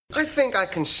I think I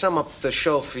can sum up the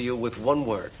show for you with one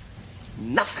word.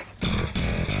 Nothing.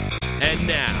 And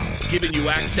now, giving you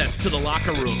access to the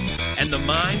locker rooms and the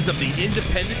minds of the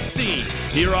independent scene,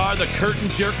 here are the curtain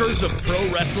jerkers of pro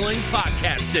wrestling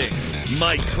podcasting,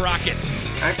 Mike Crockett.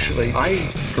 Actually, I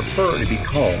prefer to be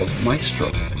called Maestro.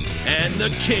 And the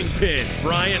Kingpin,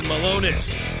 Brian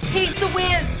Malonis. He's the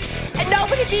Wiz, and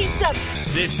nobody beats him.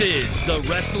 This is the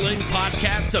Wrestling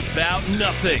Podcast About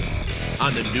Nothing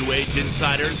on the New Age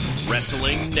Insiders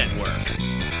Wrestling Network.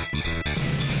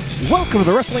 Welcome to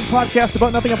the Wrestling Podcast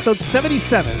About Nothing, episode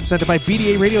 77, presented by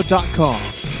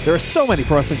BDARadio.com. There are so many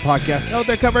pro wrestling podcasts out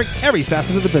there covering every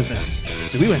facet of the business.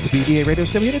 So we went to BDA Radio,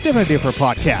 said we had a different idea for a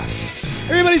podcast.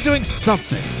 Everybody's doing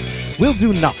something. We'll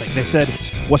do nothing. They said,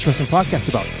 what's Wrestling Podcast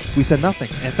about? We said nothing.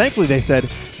 And thankfully they said,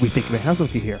 we think you may have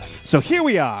something here. So here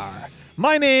we are.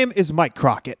 My name is Mike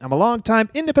Crockett. I'm a longtime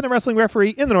independent wrestling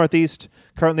referee in the Northeast,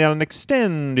 currently on an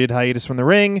extended hiatus from the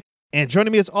ring. And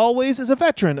joining me as always is a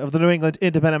veteran of the New England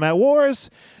Independent Mat Wars,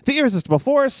 the irresistible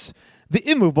force, the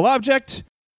immovable object.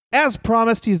 As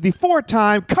promised, he's the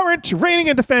four-time current reigning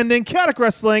and defending Chaotic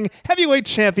Wrestling heavyweight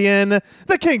champion,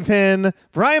 the Kingpin,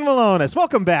 Brian Malonis.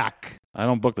 Welcome back. I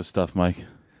don't book the stuff, Mike.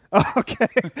 Okay,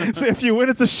 so if you win,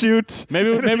 it's a shoot. Maybe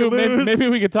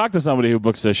we could talk to somebody who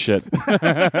books this shit.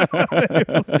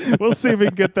 We'll see if we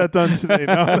can get that done today.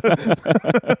 No?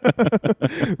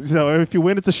 So if you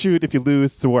win, it's a shoot. If you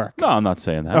lose, it's a work. No, I'm not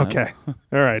saying that. Okay.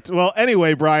 All right. Well,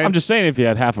 anyway, Brian. I'm just saying if you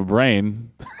had half a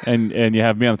brain and you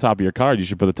have me on the top of your card, you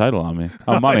should put the title on me.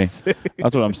 I'm money.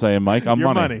 That's what I'm saying, Mike. I'm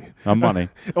money. I'm money.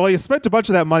 Well, you spent a bunch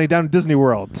of that money down at Disney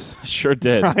World. I sure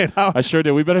did. Brian, I sure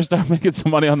did. We better start making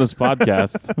some money on this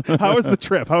podcast. How was the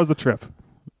trip?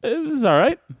 It was all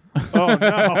right. Oh,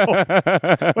 no.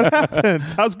 What happened?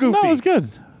 How's Goofy? No, it was good.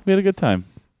 We had a good time.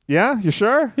 Yeah? You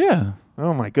sure? Yeah.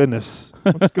 Oh, my goodness.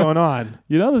 What's going on?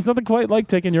 You know, there's nothing quite like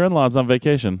taking your in-laws on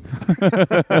vacation.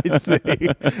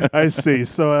 I see.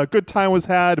 So a good time was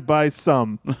had by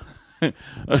some.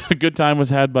 A good time was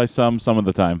had by some of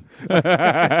the time.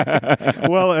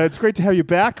 Well, it's great to have you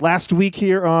back. Last week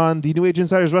here on the New Age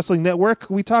Insiders Wrestling Network,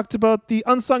 we talked about the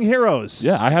unsung heroes.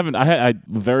 Yeah, I'm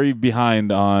very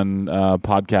behind on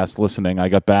podcast listening. I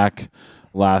got back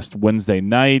last Wednesday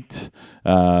night.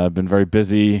 I've been very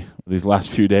busy these last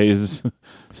few days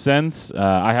since.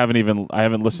 I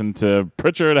haven't listened to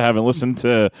Pritchard. I haven't listened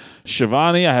to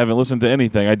Shivani. I haven't listened to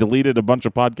anything. I deleted a bunch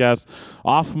of podcasts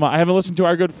I haven't listened to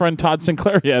our good friend Todd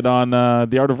Sinclair yet on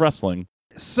The Art of Wrestling.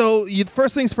 So,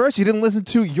 first things first, you didn't listen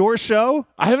to your show?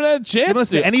 I haven't had a chance. You didn't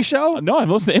listen to any show? No, I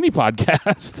haven't listened to any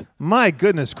podcast. My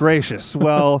goodness gracious.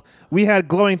 Well, we had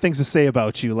glowing things to say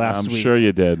about you last week. I'm sure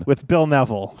you did. With Bill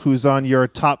Neville, who's on your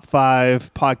top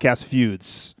 5 podcast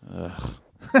feuds.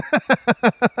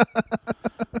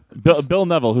 Bill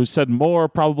Neville, who said more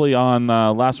probably on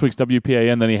last week's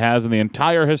WPAN than he has in the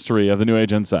entire history of the New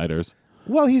Age Insiders.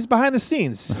 Well, he's behind the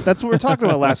scenes. That's what we were talking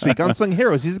about last week. Unsung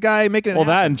heroes. He's the guy making it happen.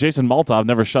 That and Jason Maltov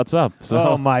never shuts up. So.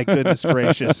 Oh, my goodness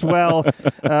gracious. Well,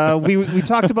 we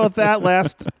talked about that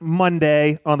last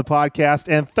Monday on the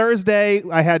podcast. And Thursday,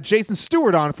 I had Jason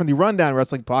Stewart on from the Rundown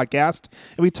Wrestling Podcast.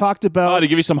 And we talked about... to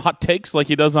give you some hot takes like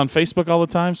he does on Facebook all the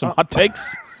time? Some hot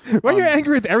takes? Why are you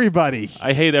angry with everybody?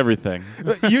 I hate everything.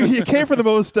 You came from the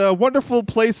most wonderful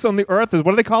place on the earth. What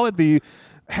do they call it? The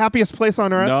happiest place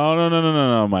on earth?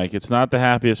 No, Mike. It's not the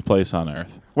happiest place on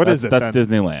earth. What is it? That's then?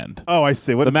 Disneyland. Oh, I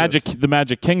see. The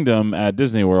Magic Kingdom at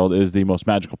Disney World is the most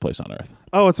magical place on earth.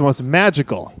 Oh, it's the most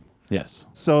magical. Yes.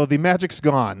 So the magic's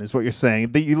gone, is what you're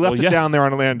saying. You left it down there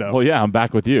on Orlando. Well, yeah, I'm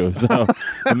back with you. So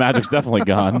the magic's definitely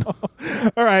gone.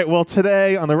 All right. Well,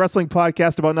 today on the Wrestling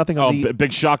Podcast About Nothing.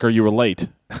 Big shocker. You were late.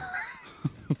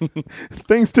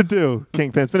 Things to do,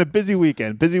 Kingpin. It's been a busy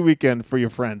weekend for your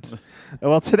friend.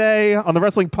 Well, today on the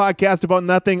Wrestling Podcast About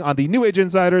Nothing on the New Age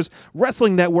Insiders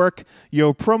Wrestling Network,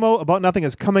 your promo About Nothing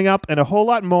is coming up and a whole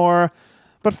lot more.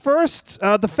 But first,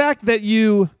 the fact that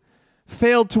you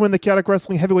failed to win the Chaotic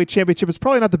Wrestling Heavyweight Championship is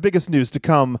probably not the biggest news to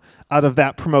come out of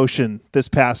that promotion this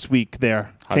past week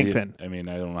there, Kingpin. I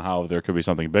don't know how there could be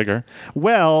something bigger.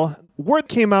 Well, word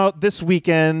came out this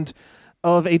weekend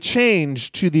of a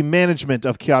change to the management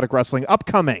of Chaotic Wrestling,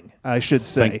 upcoming, I should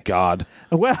say. Thank God.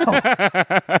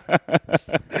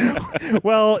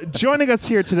 Well, joining us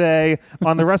here today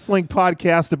on the Wrestling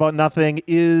Podcast About Nothing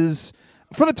is,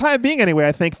 for the time being anyway,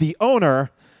 I think, the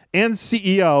owner and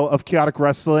CEO of Chaotic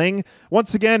Wrestling.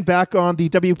 Once again, back on the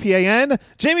WPAN,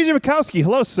 Jamie Jimikowski.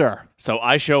 Hello, sir. So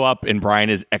I show up and Brian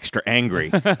is extra angry.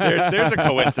 There's a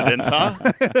coincidence, huh?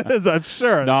 I'm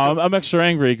sure. No, I'm extra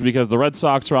angry because the Red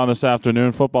Sox are on this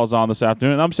afternoon, football's on this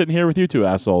afternoon, and I'm sitting here with you two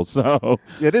assholes. So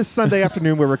It is Sunday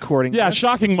afternoon. We're recording. yeah, this.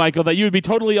 shocking, Michael, that you would be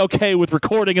totally okay with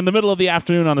recording in the middle of the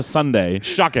afternoon on a Sunday.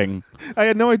 Shocking. I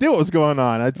had no idea what was going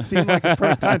on. It seemed like a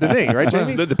perfect time to me, right,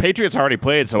 Jamie? The Patriots already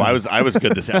played, so I was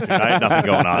good this afternoon. I had nothing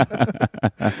going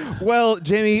on. Well,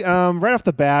 Jamie, right off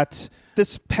the bat,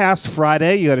 this past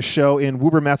Friday, you had a show in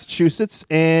Woburn, Massachusetts,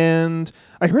 and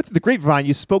I heard through the grapevine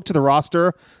you spoke to the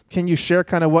roster. Can you share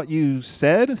kind of what you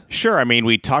said? Sure. I mean,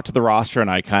 we talked to the roster, and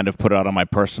I kind of put it out on my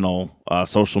personal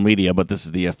social media, but this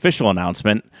is the official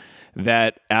announcement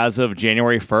that as of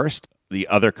January 1st, the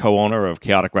other co-owner of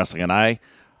Chaotic Wrestling and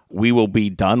we will be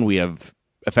done. We have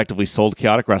effectively sold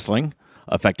Chaotic Wrestling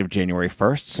effective January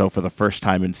 1st. So for the first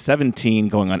time in 17,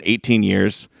 going on 18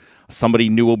 years, somebody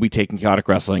new will be taking Chaotic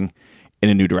Wrestling in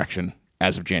a new direction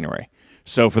as of January.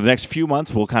 So for the next few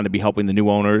months, we'll kind of be helping the new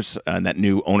owners and that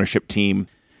new ownership team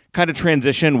kind of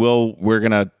transition.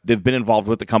 They've been involved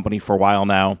with the company for a while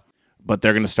now, but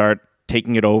they're going to start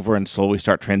taking it over and slowly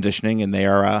start transitioning, and they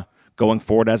are going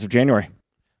forward as of January.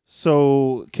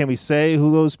 So can we say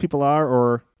who those people are,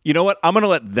 or... You know what? I'm going to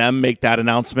let them make that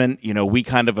announcement. You know, we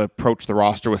kind of approached the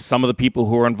roster with some of the people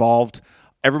who are involved.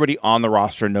 Everybody on the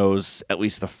roster knows at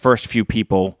least the first few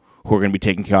people who are going to be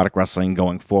taking Chaotic Wrestling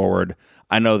going forward.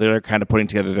 I know they're kind of putting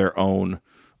together their own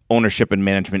ownership and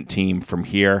management team from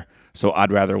here, so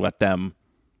I'd rather let them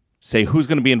say who's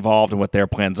going to be involved and what their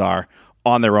plans are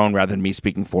on their own rather than me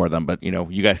speaking for them. But, you know,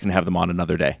 you guys can have them on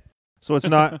another day. So it's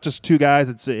not just two guys,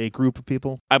 it's a group of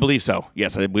people? I believe so.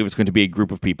 Yes, I believe it's going to be a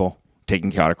group of people taking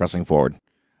Chaotic Wrestling forward.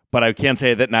 But I can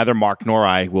say that neither Mark nor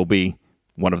I will be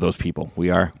one of those people.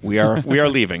 We are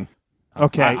leaving.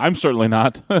 Okay. I'm certainly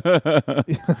not.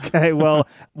 Okay, well,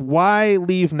 why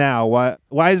leave now? Why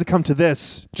does it come to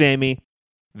this, Jamie?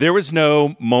 There was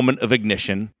no moment of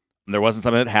ignition. There wasn't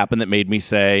something that happened that made me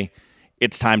say,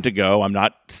 it's time to go. I'm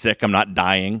not sick. I'm not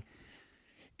dying.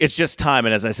 It's just time.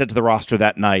 And as I said to the roster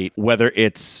that night, whether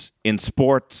it's in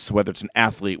sports, whether it's an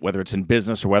athlete, whether it's in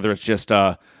business, or whether it's just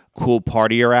a cool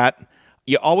party you're at,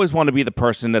 you always want to be the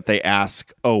person that they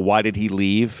ask, oh, why did he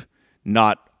leave?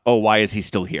 Not, oh, why is he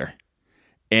still here?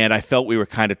 And I felt we were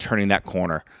kind of turning that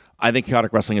corner. I think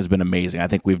Chaotic Wrestling has been amazing. I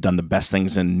think we've done the best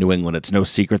things in New England. It's no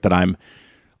secret that am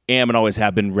and always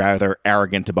have been rather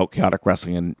arrogant about Chaotic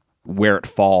Wrestling and where it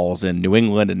falls in New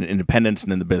England and independence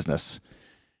and in the business.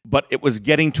 But it was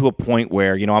getting to a point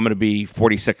where, you know, I'm going to be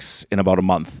 46 in about a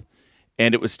month.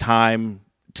 And it was time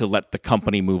to let the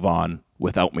company move on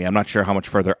without me. I'm not sure how much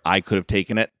further I could have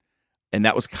taken it. And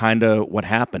that was kind of what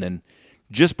happened. And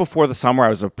just before the summer, I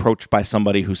was approached by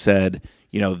somebody who said,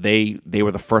 you know, they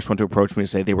were the first one to approach me to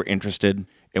say they were interested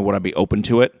and would I be open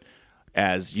to it.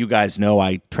 As you guys know,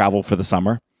 I travel for the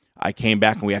summer. I came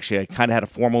back and I kind of had a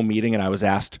formal meeting and I was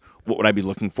asked, what would I be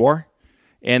looking for?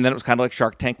 And then it was kind of like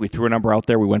Shark Tank. We threw a number out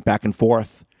there. We went back and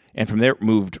forth. And from there, it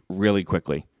moved really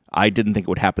quickly. I didn't think it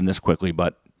would happen this quickly,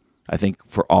 but I think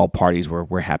for all parties,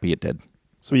 we're happy it did.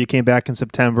 So you came back in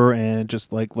September and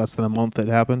just like less than a month it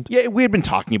happened? Yeah, we had been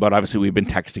talking about, obviously we've been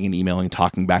texting and emailing,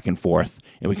 talking back and forth,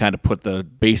 and we kind of put the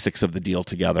basics of the deal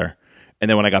together. And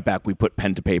then when I got back, we put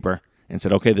pen to paper and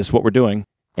said, okay, this is what we're doing,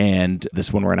 and this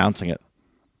is when we're announcing it.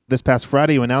 This past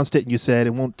Friday, you announced it and you said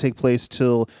it won't take place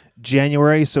till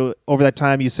January. So over that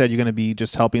time, you said you're going to be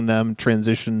just helping them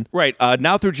transition. Right.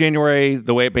 Now through January,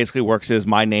 the way it basically works is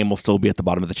my name will still be at the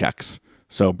bottom of the checks.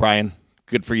 So, Brian,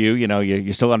 good for you. You know,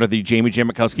 you're still under the Jamie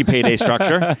Jamakowski payday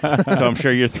structure. So I'm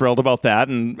sure you're thrilled about that.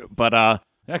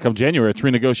 Yeah, come January, it's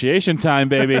renegotiation time,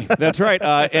 baby. That's right.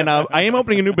 And I am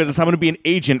opening a new business. I'm going to be an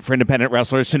agent for independent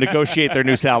wrestlers to negotiate their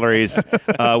new salaries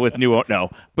with new... No.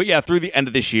 But yeah, through the end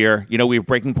of this year, you know, we have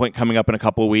Breaking Point coming up in a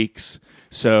couple of weeks.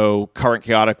 So current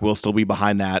Chaotic will still be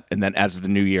behind that. And then as of the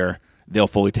new year, they'll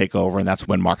fully take over. And that's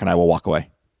when Mark and I will walk away.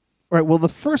 All right. Well, the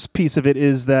first piece of it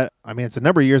is that, I mean, it's a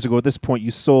number of years ago at this point, you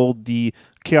sold the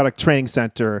Chaotic Training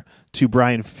Center to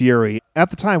Brian Fury. At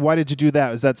the time, why did you do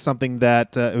that? Was that something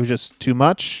that it was just too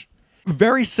much?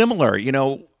 Very similar. You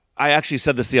know, I actually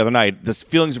said this the other night. This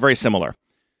feeling's very similar.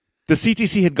 The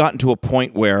CTC had gotten to a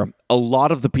point where a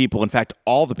lot of the people, in fact,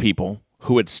 all the people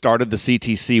who had started the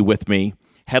CTC with me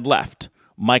had left.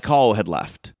 Mike Hall had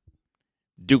left.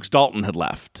 Dukes Dalton had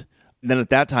left. And then at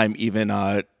that time, even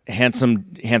Warbeard,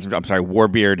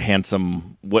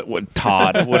 handsome,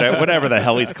 Todd, whatever the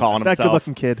hell he's calling himself. That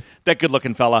good-looking kid. That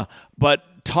good-looking fella. But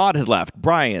Todd had left.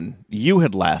 Brian, you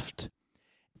had left.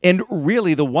 And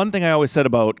really, the one thing I always said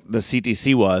about the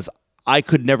CTC was I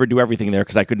could never do everything there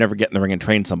because I could never get in the ring and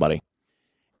train somebody.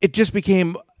 it just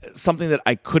became something that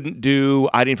I couldn't do.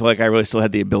 I didn't feel like I really still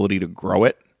had the ability to grow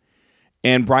it.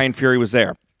 And Brian Fury was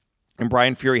there. And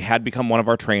Brian Fury had become one of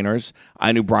our trainers.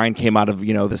 I knew Brian came out of,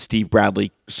 the Steve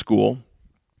Bradley school.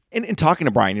 And in talking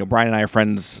to Brian, Brian and I are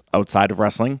friends outside of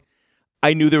wrestling.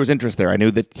 I knew there was interest there. I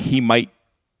knew that he might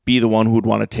be the one who would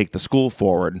want to take the school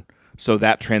forward. So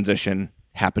that transition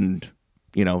happened,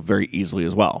 very easily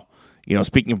as well.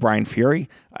 Speaking of Brian Fury,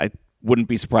 I wouldn't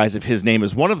be surprised if his name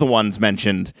is one of the ones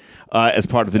mentioned as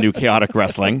part of the new Chaotic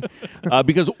Wrestling.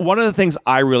 Because one of the things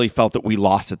I really felt that we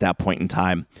lost at that point in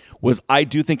time was I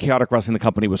do think Chaotic Wrestling, the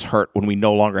company, was hurt when we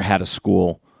no longer had a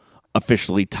school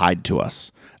officially tied to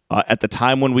us. At the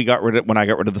time when I got rid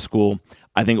of the school,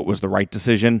 I think it was the right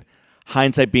decision.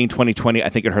 Hindsight being 2020, I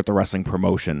think it hurt the wrestling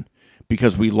promotion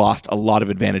because we lost a lot of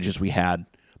advantages we had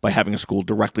by having a school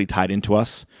directly tied into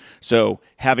us. So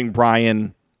having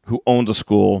Brian, who owns a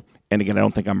school, and again, I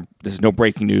don't think this is no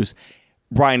breaking news,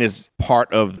 Brian is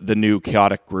part of the new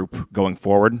Chaotic group going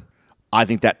forward. I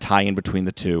think that tie-in between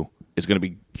the two is going to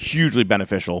be hugely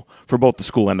beneficial for both the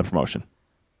school and the promotion.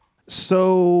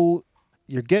 So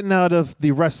you're getting out of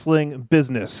the wrestling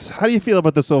business. How do you feel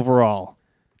about this overall?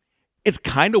 It's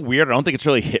kind of weird. I don't think it's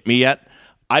really hit me yet.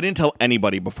 I didn't tell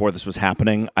anybody before this was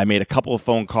happening. I made a couple of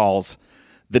phone calls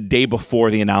the day before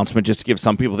the announcement just to give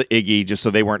some people the Iggy, just so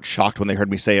they weren't shocked when they heard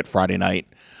me say it Friday night.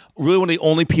 Really, one of the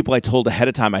only people I told ahead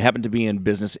of time, I happened to be in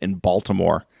business in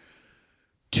Baltimore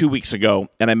 2 weeks ago,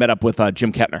 and I met up with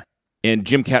Jim Kettner. And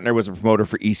Jim Kettner was a promoter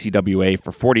for ECWA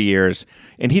for 40 years,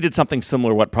 and he did something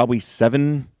similar, probably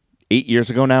 7-8 years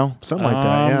ago now? Something like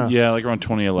that, yeah. Yeah, like around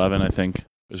 2011, I think,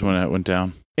 is when it went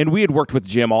down. And we had worked with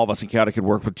Jim, all of us in Chaotic had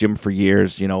worked with Jim for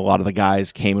years. A lot of the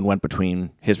guys came and went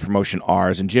between his promotion,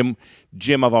 ours. And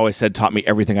Jim, I've always said, taught me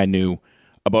everything I knew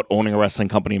about owning a wrestling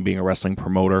company and being a wrestling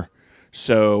promoter.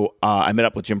 So I met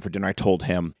up with Jim for dinner. I told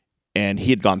him, and he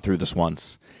had gone through this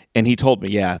once. And he told me,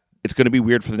 yeah, it's going to be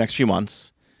weird for the next few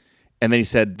months. And then he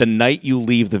said, the night you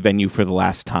leave the venue for the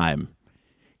last time,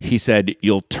 he said,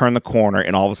 you'll turn the corner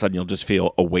and all of a sudden you'll just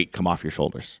feel a weight come off your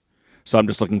shoulders. So I'm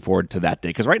just looking forward to that day.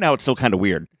 Because right now it's still kind of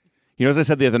weird. As I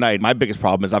said the other night, my biggest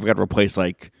problem is I've got to replace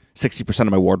like 60% of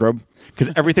my wardrobe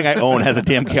because everything I own has a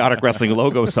damn Chaotic Wrestling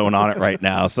logo sewn on it right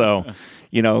now. So,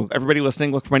 everybody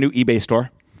listening, look for my new eBay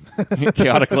store.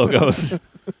 Chaotic logos.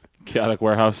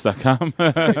 ChaoticWarehouse.com.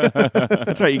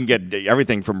 That's right. You can get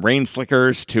everything from rain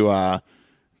slickers to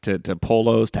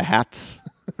polos to hats.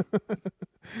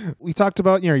 We talked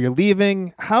about, you're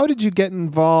leaving. How did you get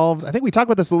involved? I think we talked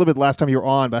about this a little bit last time you were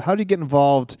on, but how did you get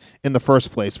involved in the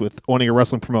first place with owning a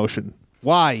wrestling promotion?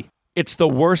 Why? It's the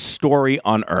worst story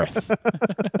on earth.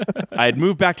 I had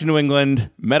moved back to New England,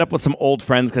 met up with some old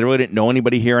friends because I really didn't know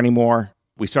anybody here anymore.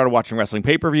 We started watching wrestling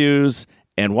pay-per-views,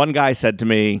 and one guy said to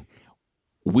me,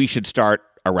 we should start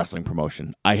a wrestling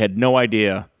promotion. I had no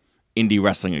idea indie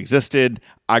wrestling existed.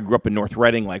 I grew up in North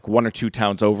Reading, like 1 or 2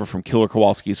 towns over from Killer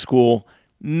Kowalski's school.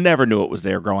 Never knew it was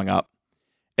there growing up.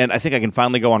 And I think I can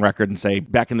finally go on record and say,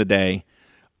 back in the day,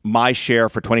 my share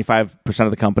for 25% of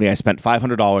the company, I spent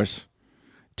 $500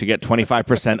 to get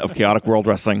 25% of Chaotic World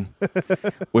Wrestling,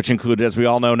 which included, as we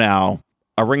all know now,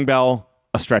 a ring bell,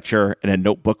 a stretcher, and a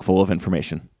notebook full of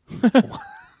information.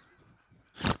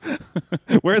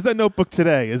 Where's that notebook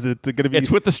today? Is it going to be? It's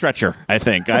with the stretcher, I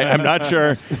think. I'm not sure.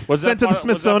 Was sent to the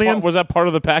Smithsonian? Was that part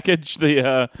of the package?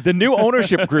 The new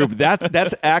ownership group,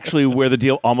 that's actually where the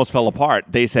deal almost fell apart.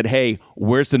 They said, hey,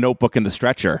 where's the notebook and the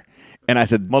stretcher? And I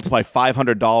said, multiply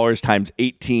 $500 times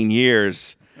 18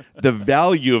 years. The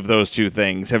value of those two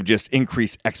things have just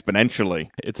increased exponentially.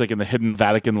 It's like in the hidden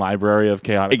Vatican library of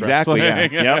Chaotic Exactly,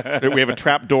 Wrestling. yeah. Yep. We have a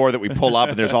trap door that we pull up,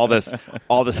 and there's all this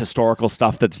historical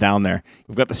stuff that's down there.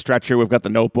 We've got the stretcher, we've got the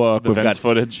notebook, we've got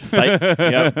footage.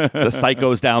 The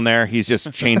Psycho's down there. He's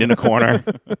just chained in a corner.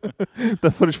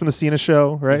 The footage from the Cena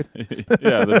show, right?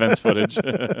 Yeah, the Vince footage.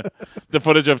 The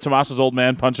footage of Tommaso's old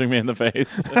man punching me in the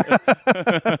face.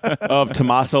 Of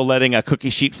Tommaso letting a cookie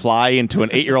sheet fly into an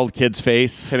 8-year-old kid's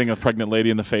face. Hitting a pregnant lady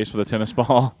in the face with a tennis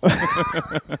ball.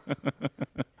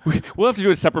 We'll have to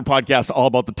do a separate podcast all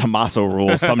about the Tommaso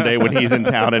rules someday when he's in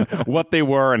town and what they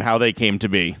were and how they came to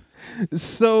be.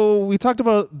 So we talked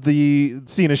about the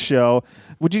Cena show.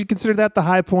 Would you consider that the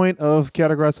high point of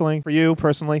Chaotic Wrestling for you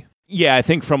personally? Yeah, I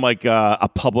think from like a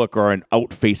public or an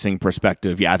out-facing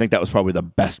perspective, yeah, I think that was probably the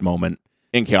best moment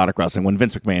in Chaotic Wrestling when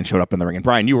Vince McMahon showed up in the ring. And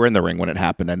Brian, you were in the ring when it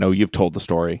happened. I know you've told the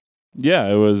story. Yeah,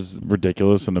 it was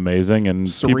ridiculous and amazing, and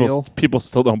people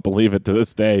still don't believe it to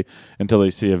this day until they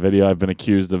see a video. I've been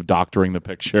accused of doctoring the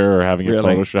picture or having it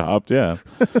photoshopped. Yeah,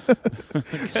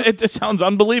 it sounds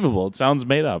unbelievable. It sounds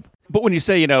made up. But when you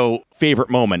say, favorite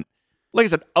moment, Like I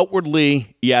said,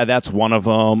 outwardly, yeah, that's one of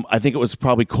them. I think it was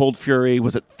probably Cold Fury.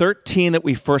 Was it 13 that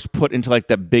we first put into like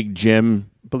that big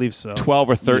gym? Believe so. 12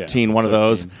 or 13, Yeah, one of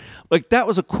those. Like that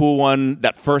was a cool one.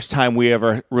 That first time we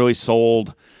ever really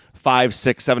sold 500,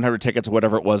 600, 700 tickets,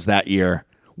 whatever it was that year,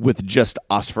 with just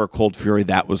us for Cold Fury.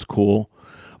 That was cool.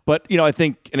 But, I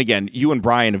think, and again, you and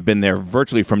Brian have been there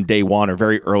virtually from day one or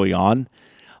very early on.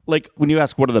 Like when you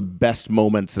ask what are the best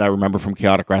moments that I remember from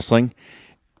Chaotic Wrestling,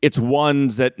 it's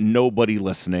ones that nobody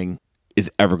listening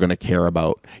is ever going to care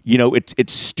about.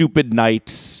 It's stupid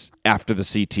nights after the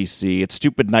CTC. It's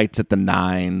stupid nights at the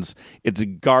Nines. It's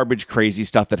garbage, crazy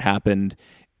stuff that happened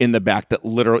in the back that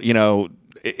literally,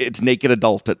 it's naked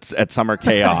adult at Summer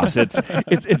Chaos. It's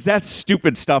that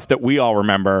stupid stuff that we all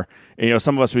remember. And,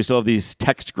 some of us, we still have these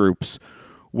text groups.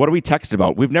 What do we text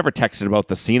about? We've never texted about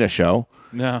the Cena show.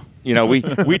 No.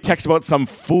 We text about some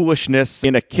foolishness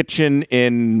in a kitchen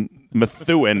in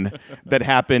Methuen that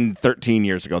happened 13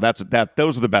 years ago. Those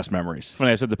are the best memories. It's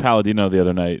funny, I said the Paladino the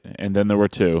other night, and then there were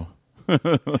two.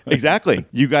 Exactly.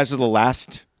 You guys are the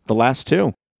last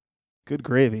two. Good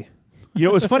gravy.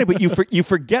 It's funny, but you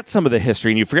forget some of the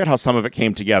history and you forget how some of it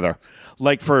came together.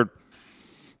 Like for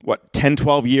 10,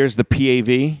 12 years, the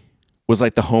PAV was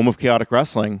like the home of Chaotic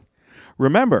Wrestling.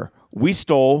 Remember, we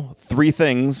stole 3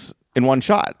 things in one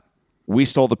shot. We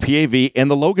stole the PAV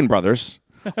and the Logan Brothers,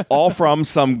 all from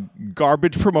some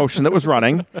garbage promotion that was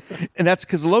running. And that's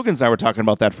because the Logans and I were talking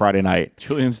about that Friday night.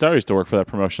 Julian Starr used to work for that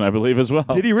promotion, I believe, as well.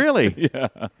 Did he really? Yeah.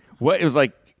 What it was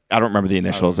like, I don't remember the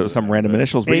initials. It was some random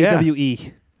initials. But yeah.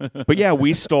 AWE. But yeah,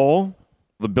 we stole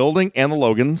the building and the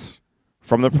Logans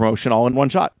from the promotion all in one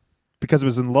shot. Because it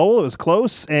was in Lowell, it was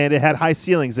close, and it had high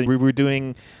ceilings. And we were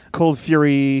doing Cold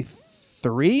Fury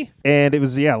 3, and it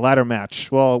was, ladder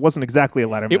match. Well, it wasn't exactly a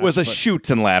ladder match. It was a chutes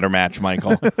and ladder match,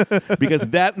 Michael. Because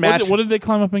that match... What did they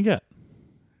climb up and get?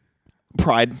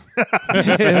 Pride.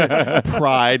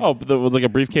 Pride. Oh, there was like a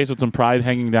briefcase with some pride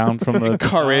hanging down from the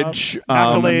Courage.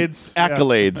 Accolades.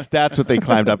 Accolades. Yeah. That's what they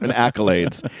climbed up in,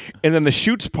 accolades. And then the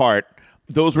shoots part,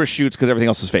 those were shoots because everything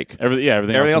else was fake. Everything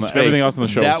else is fake. Everything else in the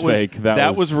show was fake.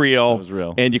 That was real. That was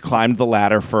real. And you climbed the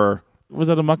ladder for... Was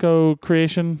that a Mucko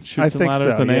creation? Shoots I think and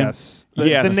ladders, so, the name? yes.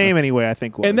 Yes. The name, anyway, I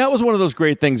think was. And that was one of those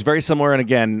great things, very similar. And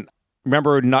again,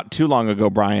 remember not too long ago,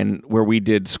 Brian, where we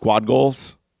did squad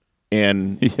goals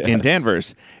in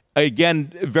Danvers.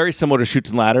 Again, very similar to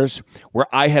Shoots and Ladders, where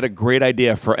I had a great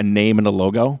idea for a name and a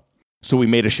logo. So we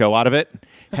made a show out of it,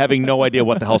 having no idea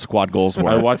what the hell squad goals were.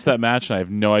 I watched that match, and I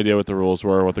have no idea what the rules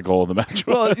were or what the goal of the match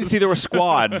was. Well, you see, there were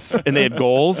squads, and they had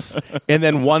goals, and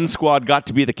then one squad got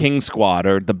to be the king squad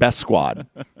or the best squad.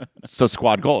 So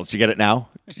squad goals. Did you get it now?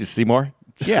 Did you see more?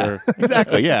 Yeah, Sure.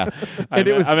 exactly, yeah. And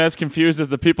I'm as confused as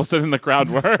the people sitting in the crowd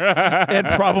were. And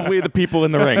probably the people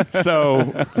in the ring.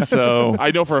 So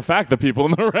I know for a fact the people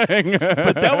in the ring.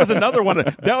 But that was another one.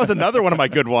 That was another one of my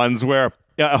good ones where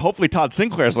hopefully Todd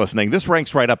Sinclair's listening. This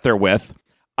ranks right up there with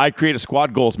I create a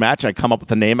squad goals match. I come up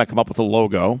with a name. I come up with a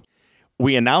logo.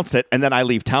 We announce it, and then I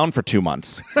leave town for 2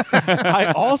 months.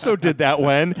 I also did that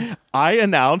when I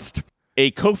announced a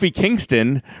Kofi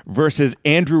Kingston versus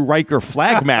Andrew Riker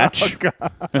flag match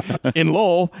in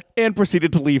Lowell and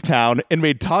proceeded to leave town and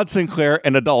made Todd Sinclair,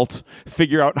 an adult,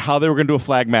 figure out how they were going to do a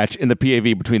flag match in the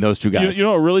PAV between those two guys. You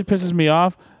know what really pisses me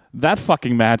off? That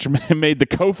fucking match made the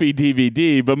Kofi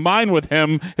DVD, but mine with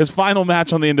him, his final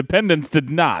match on the Independence, did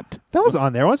not. That was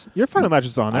on there. Your final match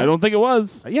was on there. I don't think it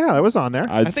was. Yeah, it was on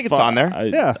there. I think it's on there.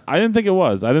 Yeah. I didn't think it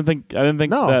was. I didn't think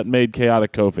No. that made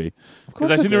Chaotic Kofi. Because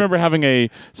I it seem to did. remember having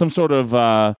some sort of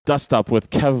dust up with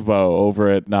Kevbo over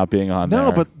it not being on there.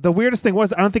 No, but the weirdest thing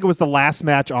was I don't think it was the last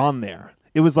match on there.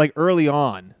 It was like early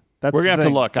on. That's We're going to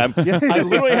have to look. I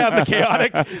literally have the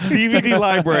Chaotic DVD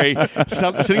library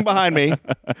sitting behind me,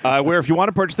 where if you want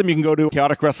to purchase them, you can go to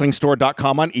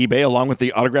chaoticwrestlingstore.com on eBay along with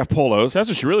the autographed polos. That's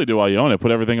what you really do while you own it.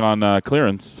 Put everything on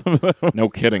clearance. No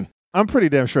kidding. I'm pretty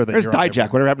damn sure that There's you're on there.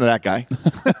 Dijak. Whatever happened to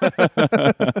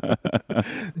that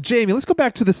guy? Jamie, let's go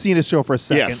back to the Cena show for a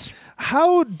second. Yes.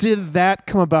 How did that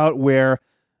come about where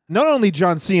not only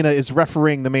John Cena is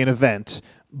refereeing the main event,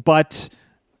 but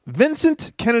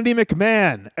Vincent Kennedy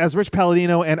McMahon, as Rich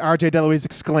Palladino and RJ DeLuise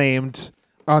exclaimed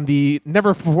on the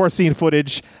never-before-seen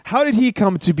footage, how did he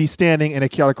come to be standing in a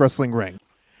Chaotic Wrestling ring?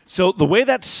 So the way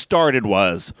that started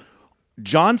was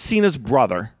John Cena's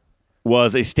brother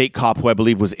was a state cop who I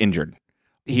believe was injured.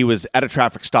 He was at a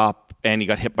traffic stop and he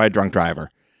got hit by a drunk driver.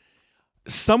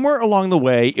 Somewhere along the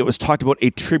way, it was talked about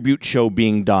a tribute show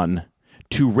being done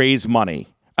to raise money.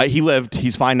 He lived,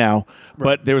 he's fine now,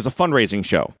 but there was a fundraising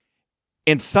show.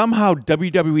 And somehow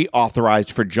WWE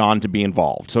authorized for John to be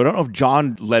involved. So I don't know if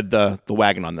John led the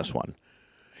wagon on this one.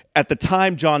 At the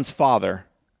time, John's father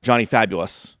Johnny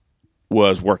Fabulous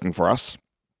was working for us.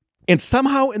 And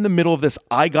somehow in the middle of this,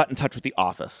 I got in touch with the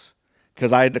office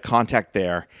because I had a contact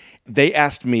there. They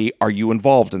asked me, are you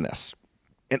involved in this?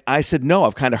 And I said, no,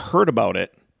 I've kind of heard about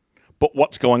it, but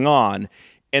what's going on?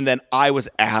 And then I was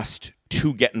asked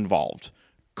to get involved.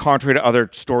 Contrary to other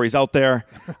stories out there,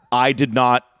 I did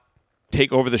not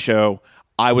take over the show.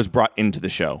 I was brought into the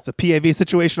show. It's a PAV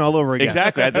situation all over again.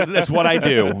 Exactly. That's what I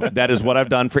do. That is what I've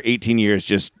done for 18 years,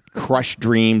 just crush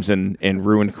dreams and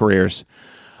ruin careers.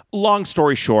 Long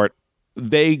story short,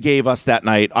 they gave us that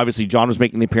night. Obviously, John was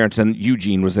making the appearance, and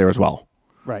Eugene was there as well.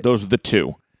 Right. Those are the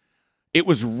two. It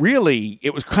was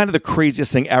kind of the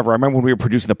craziest thing ever. I remember when we were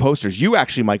producing the posters. You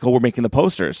actually, Michael, were making the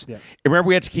posters. Yeah. I remember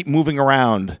we had to keep moving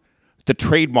around the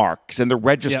trademarks and the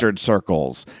registered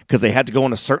circles because they had to go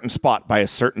in a certain spot by a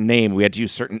certain name. We had to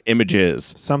use certain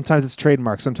images. Sometimes it's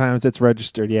trademarked. Sometimes it's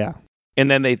registered. Yeah. And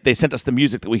then they sent us the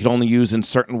music that we could only use in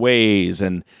certain ways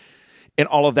and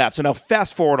all of that. So now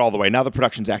fast forward all the way. Now the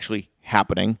production's actually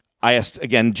happening. I asked,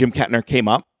 again, Jim Kettner came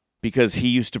up because he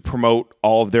used to promote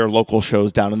all of their local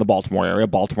shows down in the Baltimore area,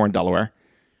 Baltimore and Delaware.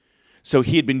 So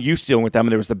he had been used to dealing with them.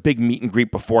 And there was a big meet and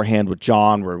greet beforehand with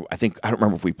John where I don't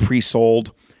remember if we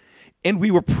pre-sold. And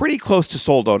we were pretty close to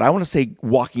sold out. I want to say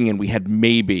walking in, we had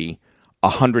maybe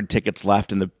 100 tickets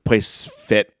left and the place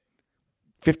fit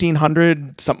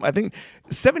 1,500, something. I think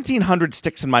 1,700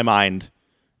 sticks in my mind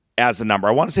as a number.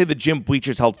 I want to say the gym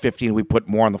bleachers held 15. We put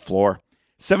more on the floor.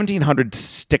 1,700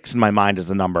 sticks in my mind as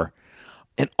a number.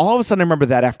 And all of a sudden, I remember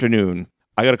that afternoon,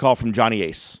 I got a call from Johnny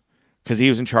Ace because he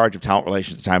was in charge of talent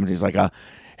relations at the time. And he's like,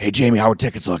 hey, Jamie, how are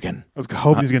tickets looking? I was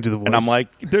hoping he's going to do the voice. And I'm like,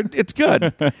 it's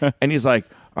good. And he's like,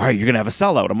 all right, you're going to have a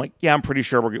sellout. I'm like, yeah, I'm pretty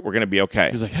sure we're going to be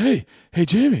okay. He's like, hey,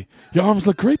 Jamie, your arms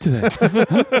look great today. Is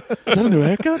that a new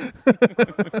haircut?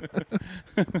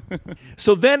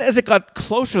 So then as it got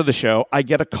closer to the show, I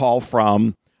get a call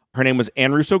from, her name was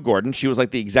Ann Russo-Gordon. She was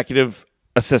like the executive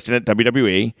assistant at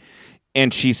WWE.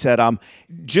 And she said,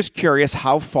 just curious,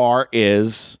 how far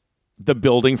is the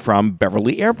building from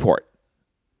Beverly Airport?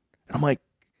 And I'm like,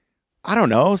 I don't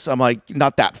know. So I'm like,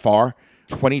 not that far,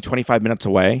 20, 25 minutes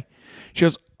away. She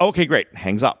goes, okay, great.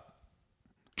 Hangs up.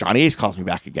 Johnny Ace calls me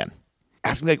back again.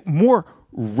 Asks me like more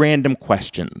random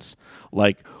questions.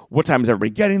 Like, what time is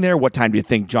everybody getting there? What time do you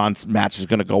think John's match is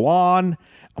going to go on?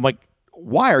 I'm like,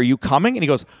 why are you coming? And he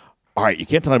goes, all right, you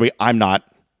can't tell anybody I'm not.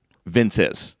 Vince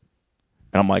is.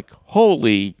 And I'm like,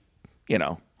 holy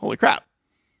crap.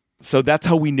 So that's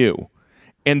how we knew.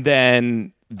 And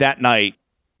then that night,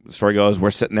 the story goes,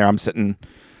 we're sitting there. I'm sitting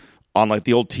on like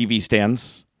the old TV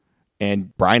stands.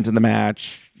 And Brian's in the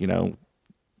match,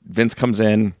 Vince comes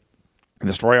in. And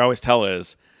the story I always tell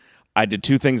is I did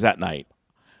two things that night.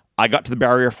 I got to the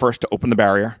barrier first to open the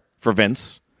barrier for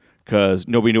Vince because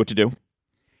nobody knew what to do.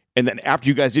 And then after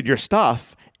you guys did your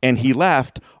stuff and he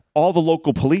left, all the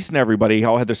local police and everybody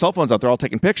all had their cell phones out. They're all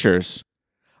taking pictures.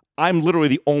 I'm literally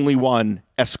the only one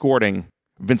escorting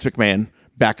Vince McMahon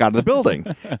back out of the building.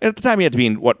 And at the time, he had to be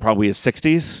in, probably his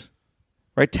 60s.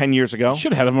 Right, 10 years ago.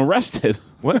 Should have had him arrested.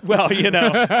 Well, Now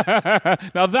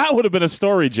that would have been a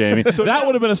story, Jamie. That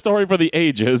would have been a story for the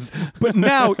ages. But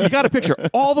now you got a picture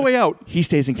all the way out. He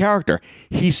stays in character.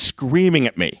 He's screaming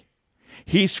at me.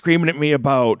 He's screaming at me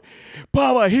about,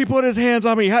 Bubba, he put his hands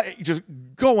on me. Just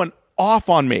going off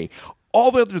on me.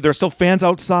 All the way there's still fans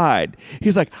outside.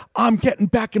 He's like, I'm getting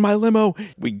back in my limo.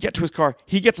 We get to his car.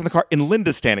 He gets in the car, and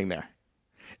Linda's standing there.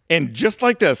 And just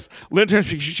like this, Linda turns,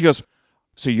 she goes,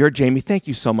 so you're Jamie. Thank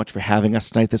you so much for having us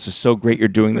tonight. This is so great. You're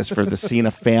doing this for the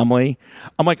Cena family.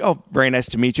 I'm like, oh, very nice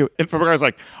to meet you. And the guy's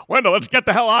like, Linda, let's get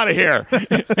the hell out of here.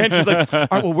 And she's like, all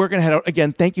right, well, we're going to head out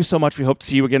again. Thank you so much. We hope to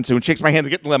see you again soon. Shakes my hand to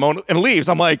get in the limo and leaves.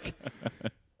 I'm like,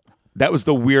 that was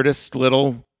the weirdest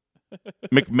little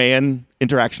McMahon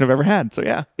interaction I've ever had. So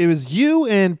yeah, it was you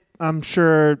and I'm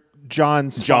sure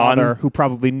John's father who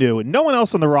probably knew, and no one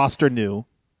else on the roster knew.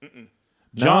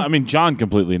 John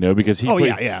completely knew because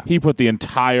he put the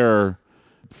entire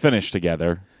finish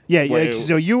together. Yeah.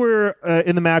 So you were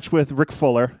in the match with Rick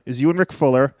Fuller. It was you and Rick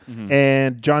Fuller,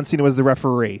 and John Cena was the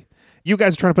referee. You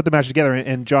guys are trying to put the match together,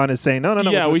 and John is saying, no.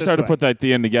 Yeah, we started to put that at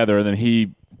the end together, and then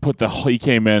he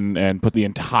came in and put the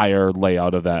entire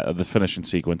layout of the finishing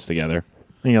sequence together.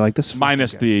 And you're like, this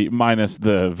minus the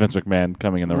Vince McMahon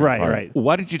coming in the right part. Right.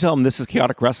 Why did you tell him this is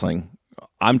chaotic wrestling?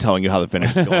 I'm telling you how the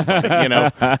finish is going.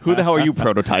 Who the hell are you,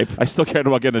 Prototype? I still cared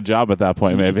about getting a job at that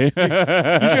point, maybe. You should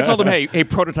have told him, hey,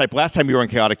 Prototype, last time you were in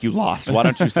Chaotic, you lost. Why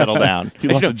don't you settle down? He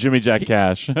lost to Jimmy Jack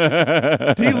Cash.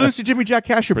 Did he lose to Jimmy Jack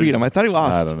Cash or beat him? I thought he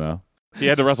lost. I don't know. He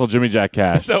had to wrestle Jimmy Jack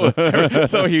Cash. so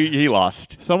he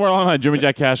lost. Somewhere along the line, Jimmy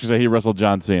Jack Cash could say he wrestled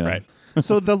John Cena. Right.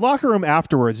 So the locker room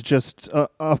afterwards, just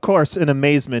of course in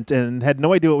amazement, and had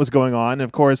no idea what was going on. And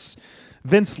of course,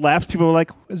 Vince left. People were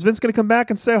like, "Is Vince going to come back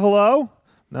and say hello?"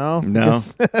 No. He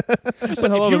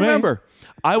said hello if to you me. remember,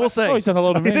 I will say, Oh, he said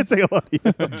hello to He me. didn't say hello to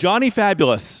you. Johnny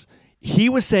Fabulous, he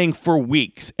was saying for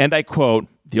weeks, and I quote,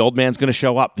 "The old man's going to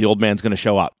show up. The old man's going to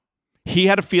show up." He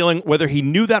had a feeling, whether he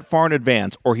knew that far in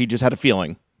advance or he just had a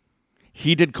feeling,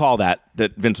 he did call that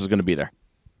Vince was going to be there.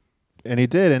 And he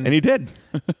did. And And he did.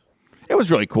 It was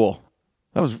really cool.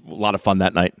 That was a lot of fun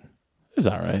that night. It was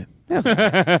all right. It's all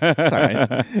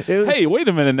right. it was, Hey, wait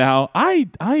a minute now.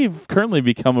 I've currently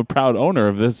become a proud owner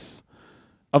of this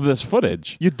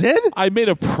footage. you did? I made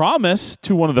a promise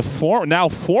to one of the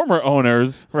former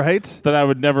owners Right? that I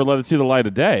would never let it see the light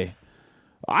of day.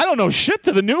 I don't know shit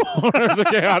to the new owners of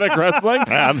Chaotic Wrestling.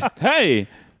 Hey,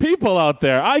 people out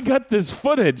there, I got this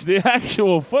footage, the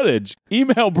actual footage.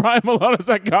 Email Brian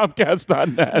Malonis at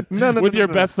Comcast.net with your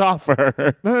best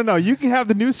offer. No. You can have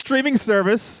the new streaming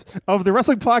service of the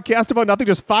Wrestling Podcast About Nothing,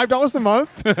 just $5 a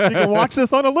month. You can watch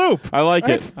this on a loop. I like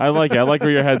it. I like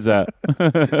where your head's at.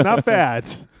 Not bad.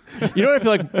 You know what I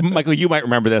feel like, Michael, you might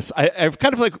remember this. I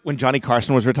kind of feel like when Johnny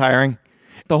Carson was retiring,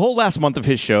 the whole last month of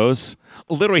his shows,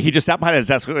 literally he just sat behind his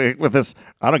desk with this,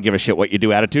 "I don't give a shit what you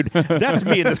do" attitude. That's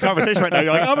me in this conversation right now.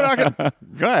 You're like, "I'm not gonna,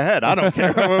 go ahead. I don't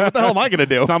care. What the hell am I going to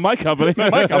do? It's not my company.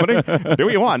 My company. Do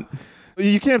what you want."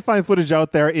 You can't find footage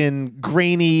out there in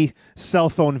grainy cell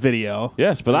phone video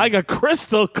Yes, but I got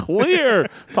crystal clear.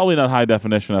 Probably not high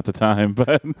definition at the time,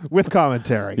 but with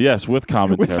commentary. yes, with With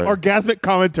commentary. orgasmic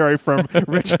commentary from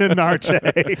Rich and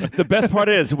RJ. The best part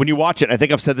is when you watch it, I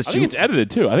think I've said this I to think you. it's edited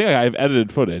too. I think I have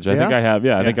edited footage. I think Yeah? I have.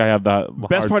 Yeah, I think I have the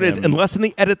Best part is, unless in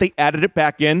the edit they added it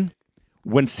back in,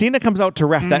 when Cena comes out to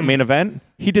ref that main event,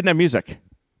 he didn't have music.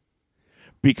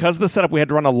 Because of the setup, we had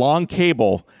to run a long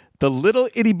cable. The little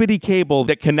itty bitty cable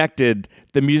that connected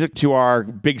the music to our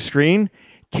big screen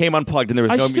came unplugged, and there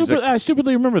was no music. I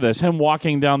stupidly remember this. Him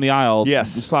walking down the aisle, Yes.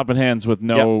 slapping hands with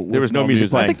no. Yep, there was no music I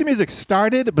playing. think the music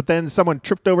started, but then someone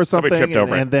tripped over something Somebody tripped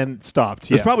over it. and then stopped.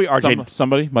 It was probably RJ.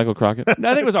 Somebody, Michael Crockett. No,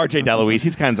 I think it was RJ DeLuise.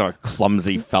 He's kind of a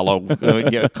clumsy fellow,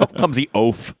 clumsy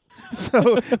oaf.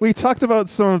 So we talked about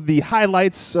some of the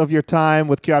highlights of your time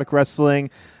with Chaotic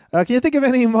Wrestling. Can you think of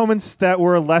any moments that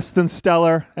were less than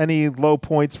stellar? Any low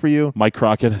points for you? Mike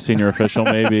Crockett, senior official,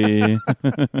 maybe.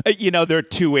 There are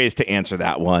two ways to answer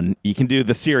that one. You can do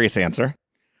the serious answer,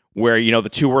 where, the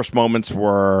two worst moments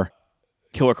were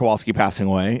Killer Kowalski passing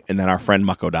away and then our friend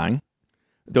Mucko dying.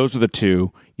 Those are the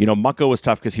two. Mucko was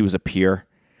tough because he was a peer,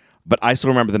 but I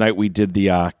still remember the night we did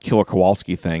the Killer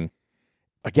Kowalski thing.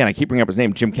 Again, I keep bringing up his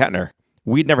name, Jim Kettner.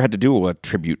 We'd never had to do a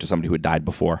tribute to somebody who had died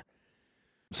before.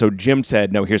 So Jim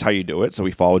said, "No, here's how you do it." So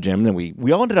we followed Jim, and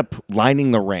we all ended up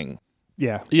lining the ring.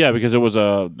 Yeah. Yeah, because it was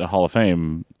a Hall of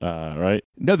Fame, right?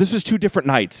 No, this was two different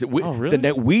nights. Oh, really? The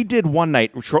night we did one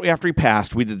night, shortly after he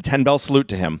passed, we did the 10-bell salute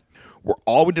to him, where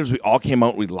all we did was we all came out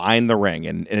and we lined the ring.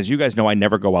 And as you guys know, I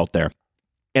never go out there.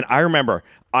 And I remember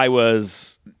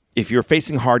if you're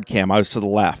facing hard cam, I was to the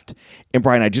left. And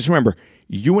Brian, I just remember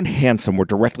you and Handsome were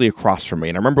directly across from me.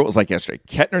 And I remember it was like yesterday.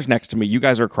 Kettner's next to me. You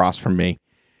guys are across from me.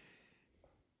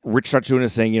 Rich starts doing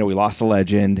his thing, we lost a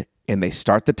legend, and they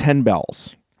start the 10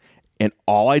 bells. And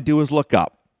all I do is look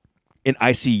up, and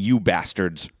I see you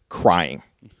bastards crying.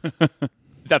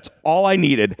 That's all I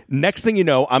needed. Next thing you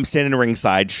know, I'm standing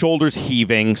ringside, shoulders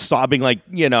heaving, sobbing like,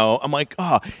 I'm like,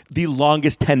 the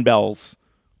longest 10 bells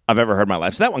I've ever heard in my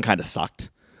life. So that one kind of sucked.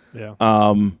 Yeah.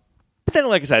 But then,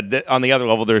 like I said, on the other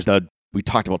level, we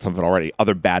talked about some of it already,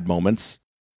 other bad moments.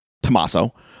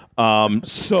 Tommaso.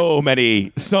 So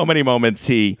many moments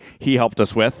he helped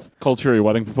us with. Cold Fury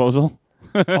wedding proposal.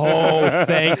 Oh,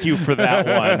 thank you for that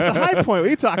one. The high point. What are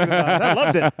you talking about? I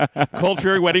loved it. Cold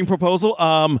Fury wedding proposal.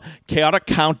 Chaotic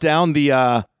Countdown.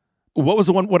 What was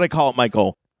the one? What did I call it,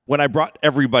 Michael? When I brought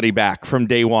everybody back from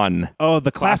day one. Oh,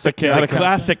 the classic The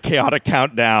classic Chaotic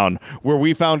Countdown, where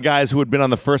we found guys who had been on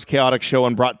the first Chaotic show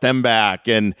and brought them back,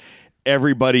 and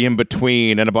everybody in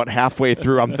between. And about halfway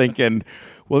through, I'm thinking,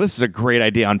 well, this is a great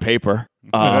idea on paper.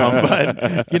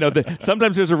 But,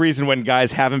 sometimes there's a reason when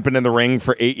guys haven't been in the ring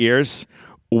for 8 years,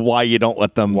 why you don't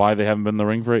let them. Why they haven't been in the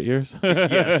ring for 8 years?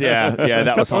 Yes, yeah,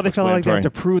 that was Or they felt like they had self-explanatory. to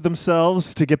prove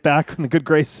themselves to get back in the good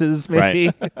graces,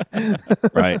 maybe.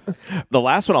 Right. The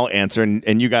last one I'll answer,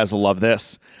 and you guys will love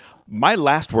this. My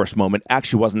last worst moment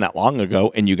actually wasn't that long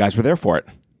ago, and you guys were there for it.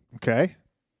 Okay.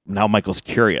 Now Michael's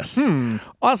curious.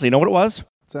 Honestly, you know what it was?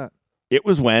 What's that? It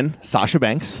was when Sasha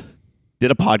Banks did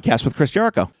a podcast with Chris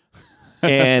Jericho.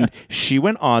 And she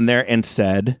went on there and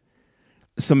said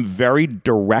some very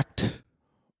direct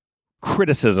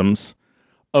criticisms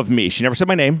of me. She never said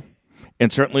my name,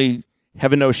 and certainly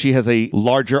Heaven knows she has a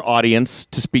larger audience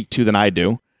to speak to than I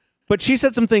do. But she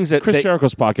said some things that Chris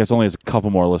Jericho's podcast only has a couple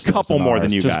more listeners. Couple more ours.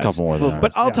 than you Just guys. a couple more than ours.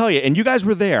 But I'll tell you, and you guys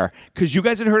were there because you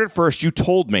guys had heard it first. You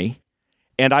told me,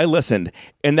 and I listened,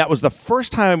 and that was the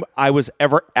first time I was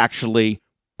ever actually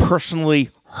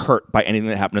personally hurt by anything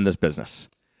that happened in this business.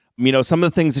 You know, some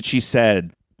of the things that she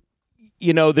said.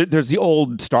 You know, there's the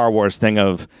old Star Wars thing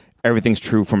of everything's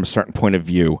true from a certain point of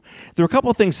view. There were a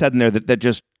couple of things said in there that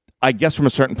just, I guess, from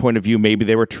a certain point of view, maybe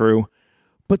they were true,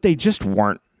 but they just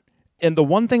weren't. And the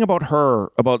one thing about her,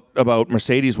 about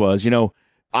Mercedes was, you know,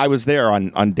 I was there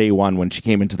on day one when she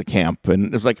came into the camp. And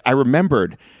it was like, I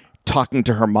remembered talking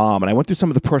to her mom, and I went through some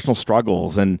of the personal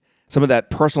struggles and some of that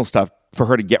personal stuff for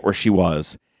her to get where she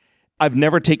was. I've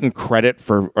never taken credit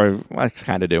for, or I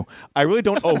kind of do. I really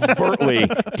don't overtly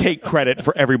take credit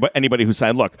for anybody who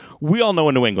signed. Look, we all know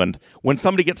in New England, when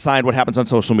somebody gets signed, what happens on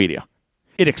social media?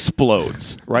 It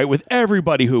explodes, right? With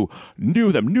everybody who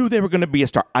knew them, knew they were going to be a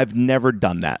star. I've never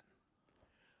done that.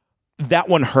 That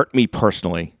one hurt me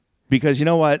personally because you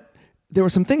know what? There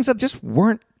were some things that just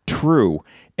weren't true.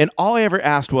 And all I ever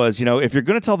asked was, you know, if you're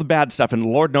going to tell the bad stuff, and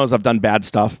Lord knows I've done bad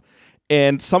stuff,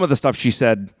 and some of the stuff she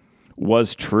said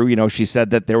was true. You know, she said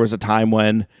that there was a time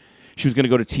when she was going to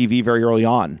go to TV very early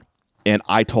on. And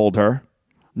I told her,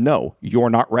 no, you're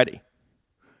not ready.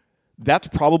 That's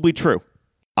probably true.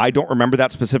 I don't remember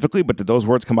that specifically, but did those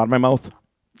words come out of my mouth?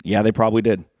 Yeah, they probably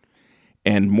did.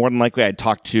 And more than likely, I'd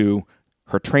talked to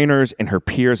her trainers and her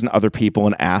peers and other people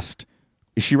and asked,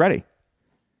 is she ready?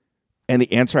 And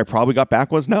the answer I probably got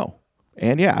back was no.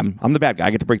 And yeah, I'm the bad guy.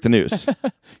 I get to break the news.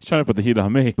 He's trying to put the heat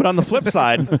on me. But on the flip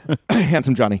side,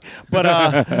 handsome Johnny.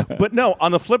 But no,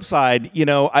 on the flip side, you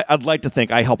know, I'd like to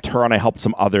think I helped her and I helped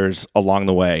some others along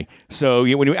the way. So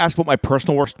when you ask about my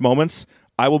personal worst moments,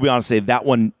 I will be honest and say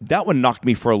that one knocked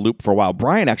me for a loop for a while.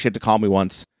 Brian actually had to call me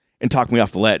once and talk me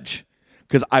off the ledge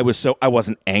because I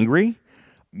wasn't angry.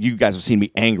 You guys have seen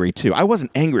me angry too. I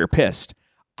wasn't angry or pissed.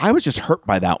 I was just hurt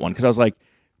by that one because I was like,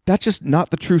 that's just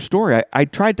not the true story. I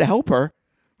tried to help her.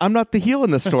 I'm not the heel in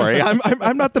this story.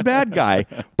 I'm not the bad guy.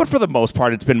 But for the most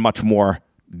part, it's been much more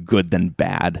good than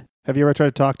bad. Have you ever tried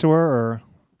to talk to her? Or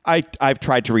I've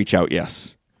tried to reach out,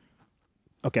 yes.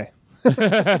 Okay. All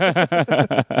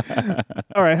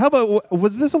right. How about,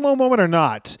 was this a low moment or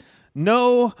not?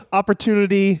 No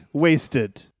opportunity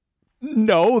wasted.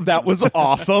 No, that was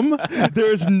awesome.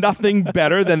 There's nothing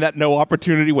better than that no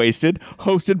opportunity wasted,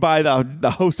 hosted by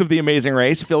the host of The Amazing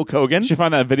Race, Phil Kogan. You should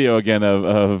find that video again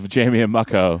of Jamie and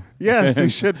Mucko. Yes, we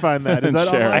should find that. Is that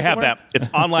Share it. online I have somewhere? that. It's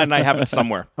online and I have it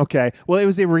somewhere. Okay. Well, it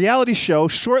was a reality show,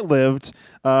 short-lived,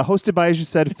 hosted by, as you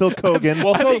said, Phil Kogan.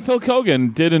 Well, Phil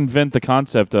Kogan did invent the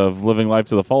concept of living life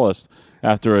to the fullest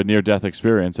after a near-death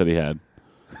experience that he had.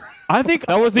 I think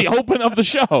That was the open of the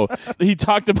show. He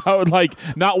talked about like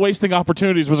not wasting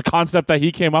opportunities was a concept that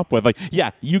he came up with. Like,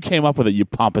 yeah, you came up with it, you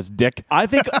pompous dick.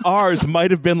 ours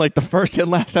might have been like the first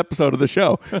and last episode of the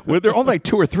show. Were there only like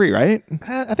 2 or 3, right?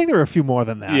 I think there were a few more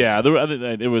than that. Yeah,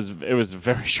 it was a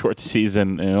very short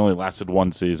season and it only lasted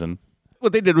one season.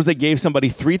 What they did was they gave somebody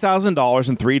 $3,000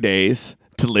 in 3 days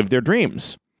to live their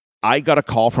dreams. I got a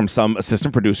call from some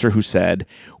assistant producer who said,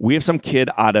 we have some kid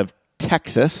out of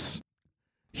Texas,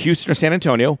 Houston or San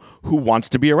Antonio, who wants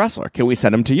to be a wrestler. Can we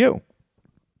send him to you?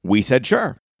 We said,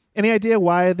 sure. Any idea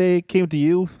why they came to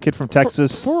you? Kid from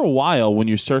Texas. For a while, when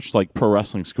you searched like pro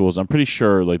wrestling schools, I'm pretty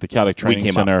sure like the Chaotic Training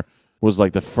came Center was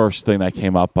like the first thing that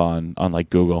came up on like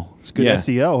Google. It's good Yeah.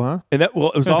 SEO, huh? And that,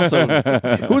 well, it was also,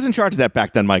 who was in charge of that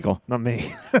back then, Michael? Not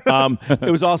me.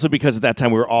 It was also because at that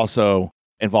time we were also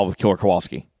involved with Killer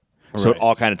Kowalski. So Right. it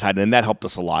all kind of tied in, and that helped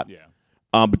us a lot. Yeah.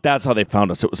 But that's how they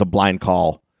found us. It was a blind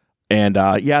call. And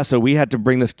so we had to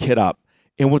bring this kid up.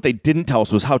 And what they didn't tell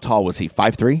us was how tall was he?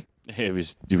 5'3"? He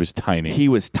was tiny. He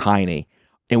was tiny.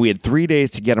 And we had 3 days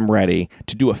to get him ready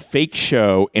to do a fake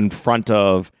show in front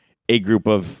of a group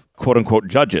of quote-unquote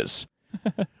judges.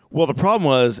 Well, the problem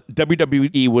was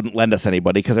WWE wouldn't lend us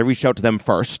anybody because I reached out to them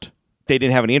first. They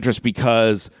didn't have any interest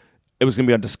because it was going to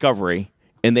be on Discovery,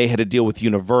 and they had to deal with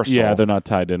Universal. Yeah, they're not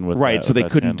tied in with Right, so they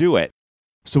couldn't do it.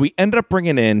 So we ended up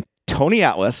bringing in Tony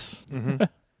Atlas,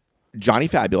 Johnny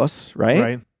Fabulous,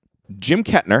 right? Jim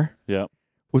Kettner. Yeah.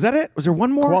 Was that it? Was there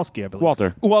one more? Kowalski, I believe.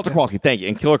 Walter Kowalski, thank you.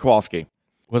 And Killer Kowalski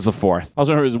was the fourth. I was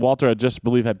remember Walter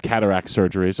had cataract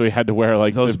surgery, so he had to wear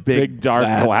like Those the big dark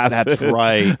glasses. That's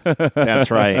right.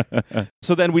 That's right.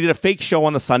 So then we did a fake show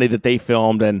on the Sunday that they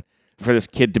filmed, and for this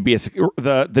kid to be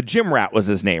the gym rat was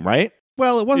his name, right?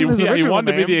 Well, it wasn't his he original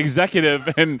wanted to be name. the executive,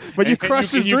 But you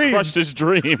crushed his dreams. You crushed his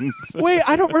dreams. Wait,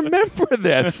 I don't remember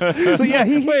this. So yeah,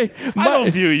 I don't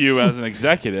view you as an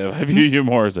executive. I view you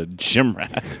more as a gym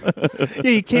rat.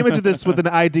 he came into this with an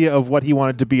idea of what he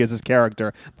wanted to be as his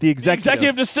character. The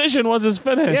Executive decision was his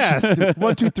finish. Yes,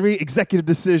 1, 2, 3, executive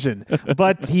decision.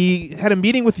 But he had a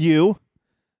meeting with you.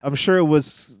 I'm sure it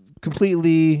was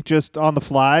completely just on the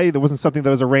fly. There wasn't something that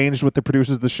was arranged with the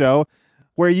producers of the show.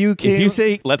 Where you came. If you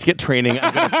say, let's get training,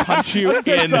 I'm going to punch you in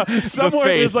the somewhere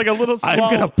face. there's like a little I'm small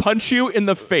going to punch you in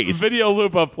the face. video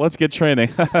loop of let's get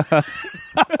training. I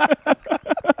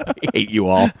hate you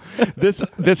all. This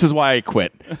is why I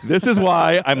quit. This is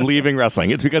why I'm leaving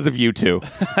wrestling. It's because of you two.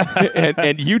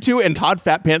 and you two and Todd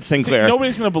Fat Pants Sinclair.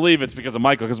 Nobody's going to believe it's because of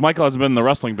Michael, because Michael hasn't been in the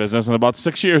wrestling business in about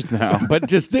 6 years now. But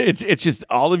just it's just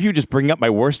all of you just bring up my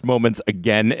worst moments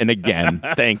again and again.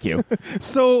 Thank you.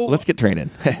 So Let's get training.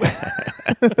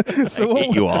 So I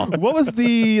hate you all. What was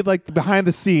the behind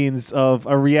the scenes of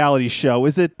a reality show?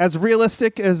 Is it as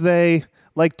realistic as they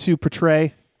like to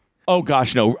portray? Oh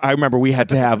gosh, no. I remember we had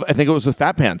to have, I think it was with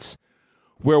Fat Pants,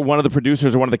 where one of the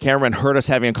producers or one of the cameramen heard us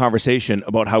having a conversation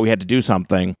about how we had to do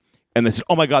something. And they said,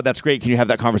 oh my God, that's great. Can you have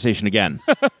that conversation again?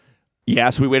 Yeah,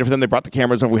 so we waited for them. They brought the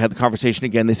cameras over. We had the conversation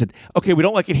again. They said, okay, we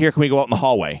don't like it here. Can we go out in the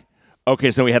hallway?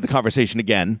 Okay, so we had the conversation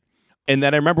again. And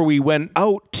then I remember we went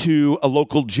out to a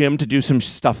local gym to do some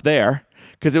stuff there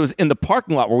because it was in the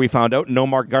parking lot where we found out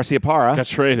Nomar Garciaparra Got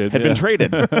traded, had yeah. been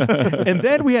traded. And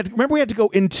then we had to go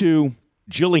into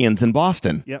Jillian's in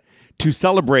Boston to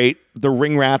celebrate the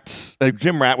Ring Rats,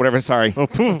 Gym Rat, whatever, sorry.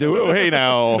 Hey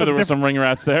now. Sure, there were some ring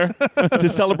rats there. To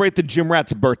celebrate the Gym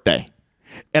Rat's birthday.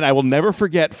 And I will never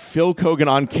forget Phil Kogan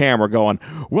on camera going,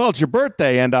 well, it's your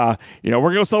birthday, and we're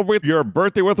going to celebrate your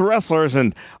birthday with the wrestlers,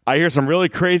 and I hear some really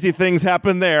crazy things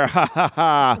happen there. Ha, ha,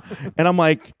 ha. And I'm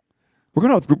like, we're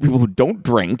going to have people who don't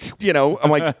drink.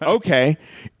 I'm like, okay.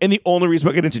 And the only reason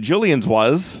we got into Jillian's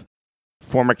was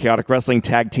former Chaotic Wrestling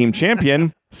Tag Team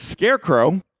Champion,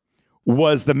 Scarecrow,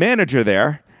 was the manager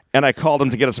there, and I called him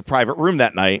to get us a private room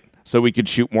that night so we could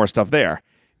shoot more stuff there.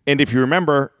 And if you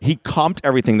remember, he comped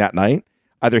everything that night.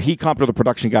 Either he comped or the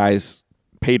production guys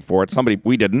paid for it.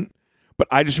 We didn't. But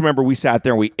I just remember we sat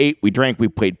there and we ate, we drank, we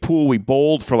played pool, we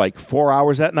bowled for like 4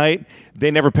 hours that night. They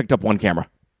never picked up one camera.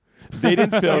 They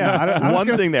didn't film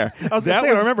one thing there. I was going to say,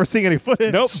 I don't remember seeing any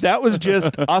footage. Nope, that was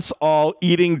just us all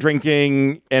eating,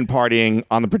 drinking, and partying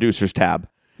on the producer's tab.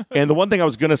 And the one thing I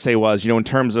was going to say was, in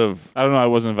terms of... I don't know. I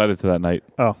wasn't invited to that night.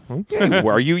 Oh.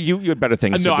 Were you had better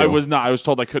things No, to do. I was not. I was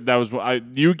told I could. That was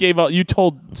you gave out. You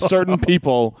told certain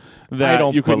people that I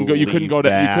don't you couldn't go. You couldn't go to.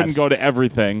 believe You couldn't that. go to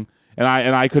everything, and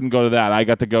I couldn't go to that. I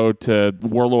got to go to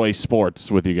Whirlaway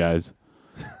Sports with you guys.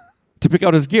 To pick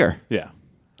out his gear. Yeah.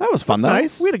 That was fun, That's though.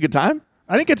 nice. We had a good time.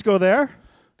 I didn't get to go there.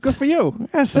 Good for you.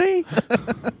 Yeah, see?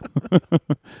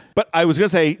 But I was going to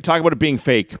say, talk about it being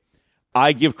fake.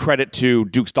 I give credit to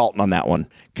Duke Dalton on that one.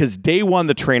 Because day one,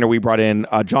 the trainer we brought in,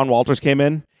 John Walters came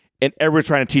in, and everybody's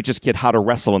trying to teach this kid how to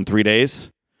wrestle in 3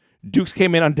 days. Dukes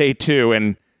came in on day 2,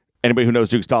 and anybody who knows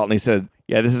Duke Dalton, he said,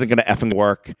 yeah, this isn't going to effing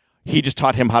work. He just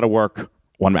taught him how to work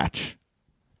one match.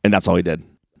 And that's all he did.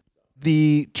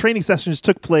 The training sessions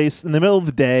took place in the middle of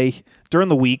the day during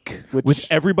the week, which With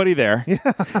everybody there.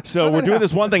 So we're doing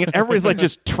this one thing, and everybody's like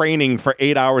just training for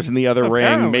 8 hours in the other ring,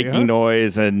 Apparently, making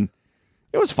noise, and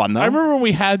it was fun, though. I remember when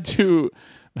we had to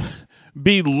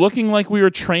be looking like we were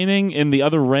training in the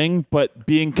other ring, but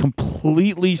being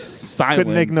completely silent.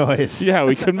 couldn't make noise. Yeah,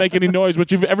 we couldn't make any noise.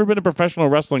 Which, if you've ever been in a professional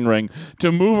wrestling ring,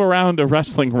 to move around a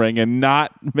wrestling ring and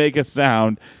not make a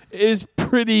sound is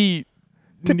pretty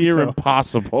near Tippy-toe.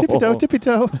 impossible. Tippy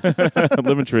toe.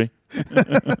 Lemon tree.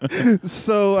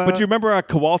 So, But you remember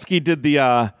Kowalski did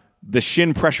the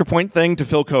shin pressure point thing to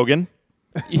Phil Kogan?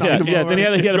 Yeah, yeah. Then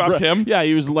he had Dropped him? Yeah,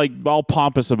 he was like all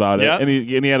pompous about it, Yeah. and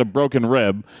he had a broken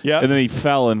rib. Yeah. and then he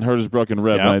fell and hurt his broken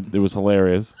rib, Yeah. and it was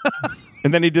hilarious.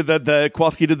 And then he did the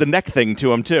Kowalski did the neck thing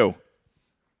to him too.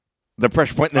 The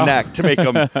pressure point in the neck to make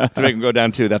him go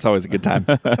down too. That's always a good time.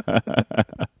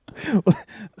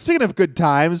 speaking of good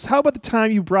times, how about the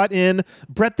time you brought in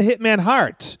Bret the Hitman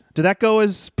Hart? Did that go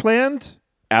as planned?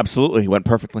 Absolutely, went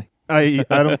perfectly. I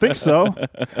don't think so.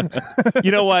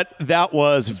 You know what? That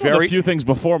was One of a few things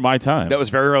before my time. That was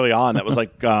very early on. That was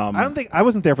like I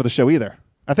wasn't there for the show either.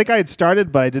 I think I had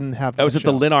started, but I didn't have. that was at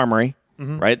the Lynn Armory,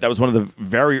 right? That was one of the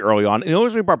very early on. And the only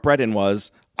reason we brought Bret in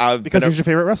was because he's your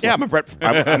favorite wrestler. Yeah, I'm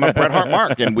a Bret Hart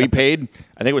mark, and we paid,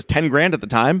 I think it was $10,000 at the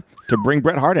time to bring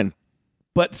Bret Hart in.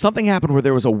 But something happened where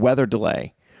there was a weather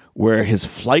delay, where his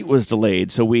flight was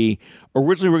delayed. So we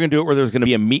originally were going to do it where there was going to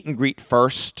be a meet and greet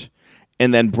first,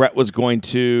 and then Bret was going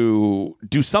to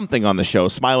do something on the show.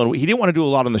 Smile and he didn't want to do a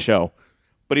lot on the show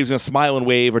but he was going to smile and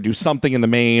wave or do something in the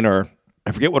main, or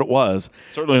I forget what it was.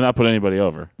 Certainly not put anybody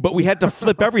over. But we had to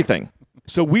flip everything.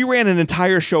 So we ran an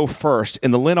entire show first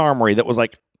in the Lynn Armory that was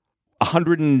like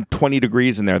 120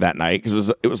 degrees in there that night because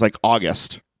it was like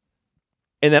August.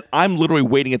 And then I'm literally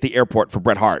waiting at the airport for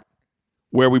Bret Hart,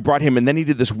 where we brought him, and then he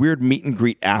did this weird meet and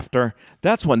greet after.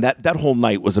 That's when that whole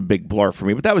night was a big blur for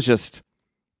me. But that was just,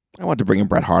 I wanted to bring in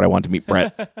Bret Hart. I wanted to meet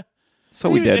Bret. So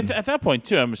we did. At that point,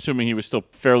 too, I'm assuming he was still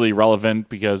fairly relevant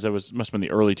because it must have been the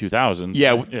early 2000s.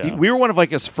 Yeah, right? we were one of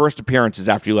like his first appearances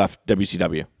after he left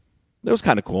WCW. That was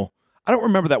kind of cool. I don't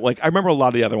remember that. Like, I remember a lot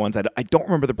of the other ones. I don't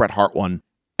remember the Bret Hart one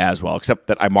as well, except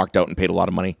that I marked out and paid a lot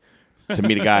of money to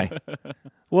meet a guy.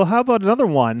 Well, how about another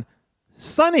one?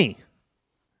 Sunny.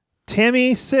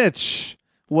 Tammy Sitch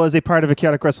was a part of a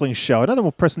Chaotic Wrestling show. Another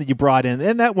person that you brought in,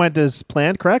 and that went as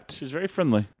planned, correct? She's very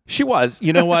friendly. She was.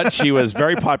 You know what? She was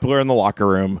very popular in the locker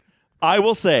room. I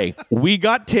will say, we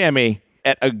got Tammy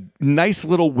at a nice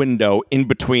little window in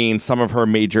between some of her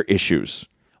major issues.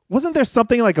 Wasn't there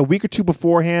something like a week or two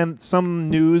beforehand, some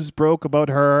news broke about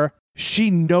her? She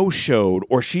no-showed,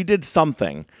 or she did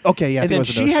something. Okay, yeah. And then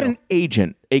she had an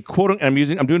agent, a quote, and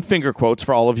I'm doing finger quotes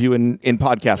for all of you in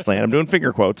podcast land. I'm doing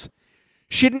finger quotes.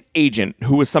 She had an agent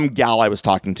who was some gal I was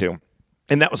talking to.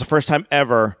 And that was the first time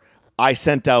ever I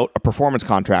sent out a performance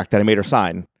contract that I made her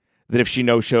sign, that if she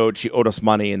no-showed, she owed us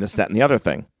money and this, that, and the other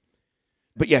thing.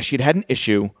 But yeah, she'd had an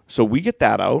issue. So we get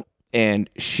that out, and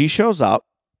she shows up,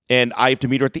 and I have to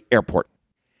meet her at the airport.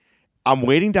 I'm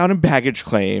waiting down in baggage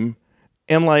claim,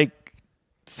 and like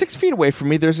 6 feet away from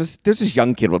me, there's this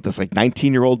young kid with this like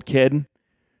 19-year-old kid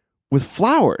with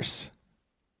flowers.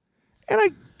 And I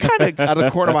kind of out of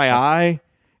the corner of my eye,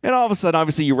 and all of a sudden,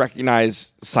 obviously, you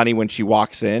recognize Sunny when she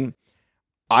walks in.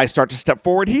 I start to step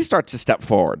forward. He starts to step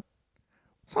forward.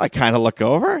 So I kind of look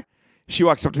over. She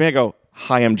walks up to me. I go,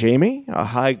 "Hi, I'm Jamie.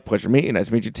 Hi, pleasure to meet you. Nice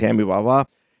to meet you, Tammy, blah, blah."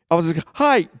 I was like,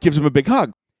 "Hi," gives him a big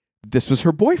hug. This was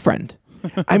her boyfriend.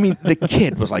 I mean, the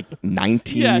kid was like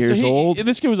 19 years old. And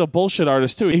this kid was a bullshit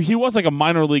artist, too. He was like a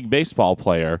minor league baseball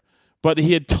player, but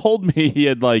he had told me he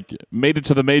had like made it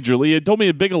to the major league. He had told me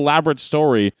a big elaborate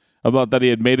story about that he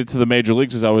had made it to the major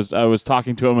leagues as I was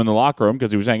talking to him in the locker room,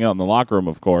 because he was hanging out in the locker room,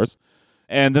 of course.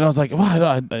 And then I was like, well,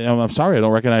 I'm sorry, I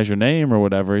don't recognize your name or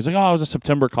whatever. He's like, oh, it was a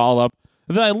September call-up.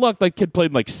 And then I looked, like kid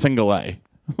played like single A.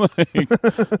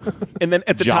 And then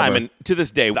at the time, and to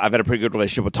this day, I've had a pretty good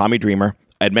relationship with Tommy Dreamer.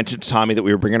 I had mentioned to Tommy that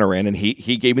we were bringing her in, and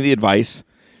he gave me the advice,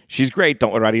 she's great,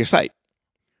 don't let her out of your sight.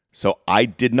 So I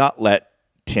did not let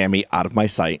Tammy out of my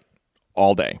sight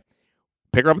all day.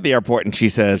 Pick her up at the airport, and she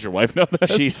says... Does your wife know that?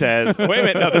 She says... Wait a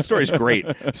minute, no, this story's great.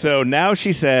 So now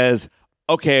she says,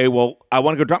 okay, well, I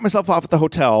want to go drop myself off at the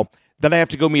hotel, then I have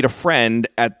to go meet a friend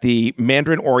at the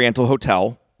Mandarin Oriental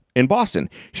Hotel in Boston.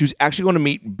 She was actually going to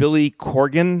meet Billy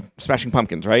Corgan, Smashing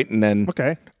Pumpkins, right? And then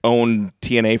own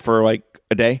TNA for like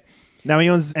a day. Now he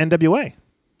owns NWA.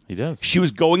 He does. She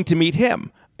was going to meet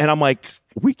him. And I'm like,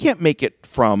 we can't make it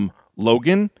from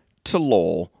Logan to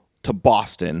Lowell to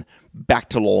Boston back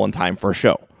to Lowell in time for a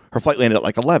show. Her flight landed at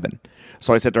like 11.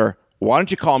 So I said to her, why don't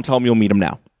you call him, tell him you'll meet him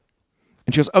now?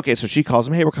 And she goes, okay. So she calls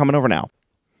him, hey, we're coming over now.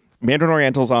 Mandarin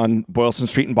Oriental's on Boylston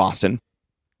Street in Boston.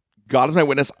 God is my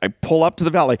witness. I pull up to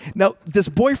the valet. Now, this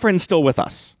boyfriend's still with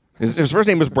us. His first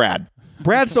name was Brad.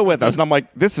 Brad's still with us. And I'm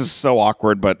like, this is so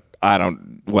awkward, but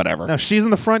whatever. Now, she's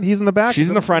in the front, he's in the back? She's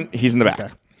in the front, he's in the back.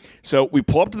 Okay. So we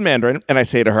pull up to the Mandarin, and I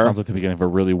say to her... Sounds like the beginning of a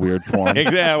really weird porn.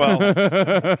 Yeah, well...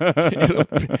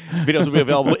 videos will be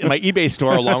available in my eBay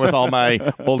store along with all my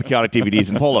old Chaotic DVDs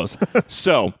and polos.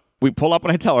 So we pull up,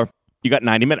 and I tell her, you got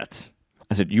 90 minutes.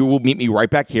 I said, you will meet me right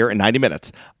back here in 90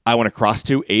 minutes. I went across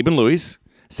to Abe and Louie's,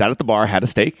 sat at the bar, had a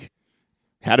steak,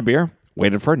 had a beer,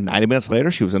 waited for her. 90 minutes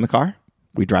later, she was in the car.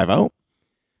 We drive out.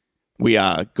 We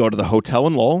go to the hotel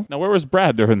in Lowell. Now, where was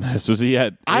Brad during this? Was he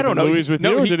at I don't know. Louie's with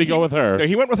you, or did he go with her? No,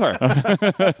 he went with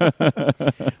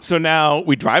her. So now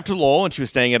we drive to Lowell, and she was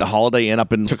staying at a Holiday Inn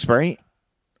up in Tewksbury.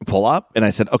 Pull up, and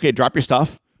I said, okay, drop your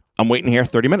stuff. I'm waiting here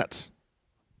 30 minutes.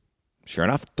 Sure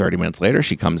enough, 30 minutes later,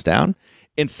 she comes down.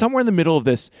 And somewhere in the middle of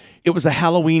this, it was a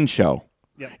Halloween show.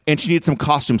 Yep. And she needed some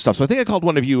costume stuff. So I think I called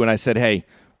one of you, and I said, hey,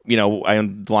 I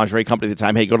owned the lingerie company at the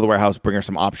time. Hey, go to the warehouse, bring her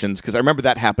some options. Because I remember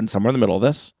that happened somewhere in the middle of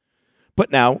this. But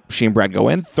now she and Brad go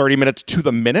in, 30 minutes to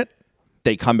the minute.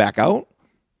 They come back out.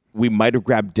 We might have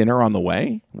grabbed dinner on the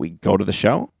way. We go to the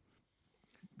show.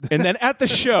 And then at the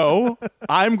show,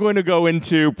 I'm going to go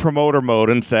into promoter mode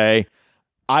and say,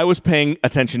 I was paying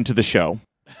attention to the show.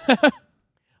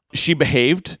 She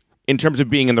behaved in terms of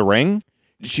being in the ring.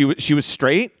 She was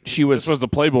straight. This was the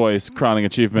Playboy's crowning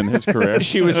achievement in his career.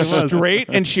 She was straight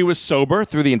and she was sober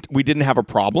we didn't have a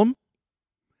problem.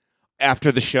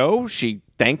 After the show, she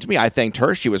thanked me. I thanked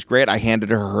her. She was great. I handed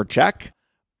her check.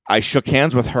 I shook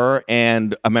hands with her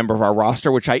and a member of our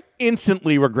roster, which I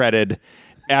instantly regretted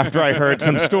after I heard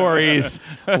some stories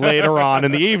later on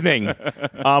in the evening.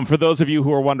 For those of you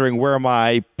who are wondering where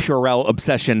my Purell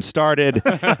obsession started,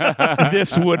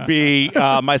 this would be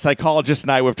my psychologist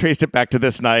and I. We've traced it back to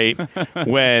this night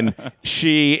when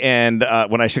she and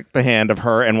when I shook the hand of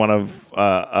her and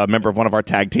a member of one of our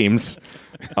tag teams.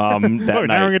 That We're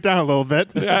narrowing it down a little bit.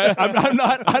 I'm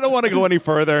not. I don't want to go any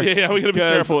further. Yeah, we gotta be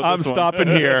careful with I'm this one. stopping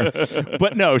here.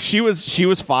 But no, she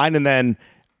was fine. And then,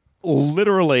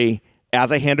 literally,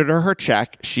 as I handed her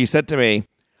check, she said to me,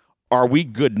 "Are we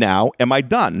good now? Am I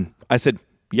done?" I said,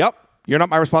 "Yep. You're not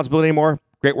my responsibility anymore.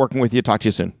 Great working with you. Talk to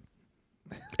you soon."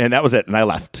 And that was it. And I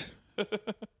left.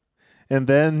 And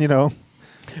then, the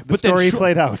story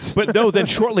played out. But no, then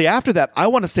shortly after that, I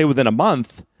want to say within a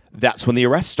month, that's when the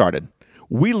arrest started.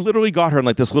 We literally got her in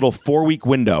like this little 4-week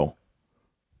window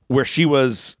where she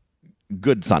was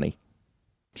good, Sonny.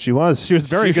 She was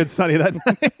very good, Sonny, that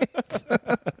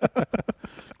night.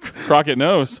 Crockett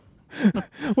knows.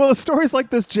 Well, stories like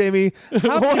this, Jamie,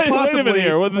 how can you possibly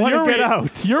want to get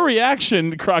out? Your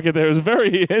reaction, Crockett, there is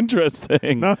very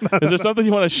interesting. No. Is there something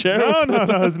you want to share? No,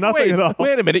 there's nothing at all.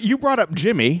 Wait a minute. You brought up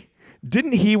Jimmy.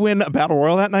 Didn't he win a battle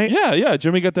royal that night? Yeah.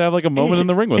 Jimmy got to have like a moment in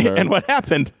the ring with her. And what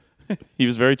happened? He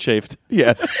was very chafed.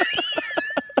 Yes.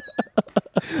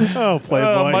 Oh,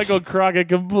 Playboy. Michael Crockett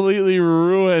completely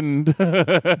ruined.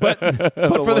 But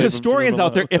for the historians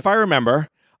out there, if I remember,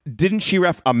 didn't she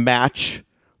ref a match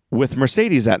with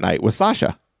Mercedes that night with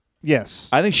Sasha? Yes.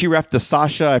 I think she refed the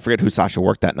Sasha. I forget who Sasha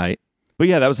worked that night. But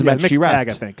yeah, that was the match she mixed refed. tag,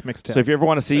 I think. Mixed tag. So if you ever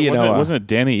want to see, wasn't it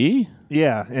Danny E?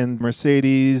 Yeah, and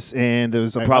Mercedes, and there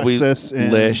was probably Alexis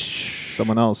and Lish,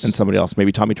 someone else. and somebody else,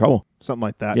 maybe Tommy Trouble. Something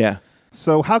like that. Yeah.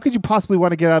 So how could you possibly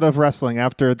want to get out of wrestling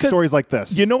after stories like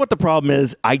this? You know what the problem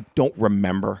is? I don't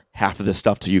remember half of this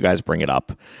stuff till you guys bring it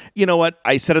up. You know what?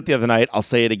 I said it the other night. I'll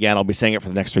say it again. I'll be saying it for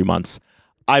the next 3 months.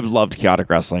 I've loved chaotic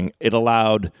wrestling. It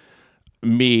allowed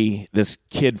me, this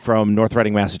kid from North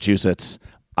Reading, Massachusetts,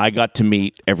 I got to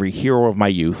meet every hero of my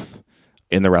youth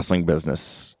in the wrestling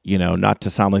business. Not to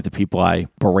sound like the people I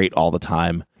berate all the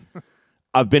time.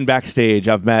 I've been backstage.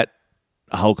 I've met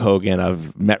Hulk Hogan,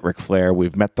 I've met Ric Flair,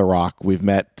 we've met The Rock, we've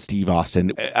met Steve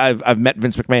Austin, I've met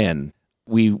Vince McMahon.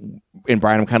 And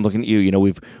Brian, I'm kind of looking at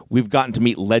you. We've gotten to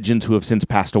meet legends who have since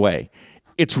passed away.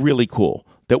 It's really cool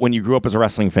that when you grew up as a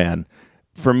wrestling fan,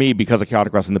 for me, because of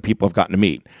chaotic wrestling, the people I've gotten to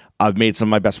meet, I've made some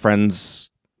of my best friends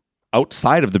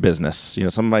outside of the business.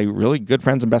 Some of my really good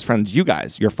friends and best friends, you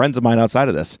guys, you're friends of mine outside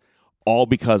of this, all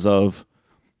because of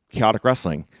chaotic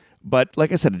wrestling. But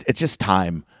like I said, it's just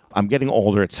time. I'm getting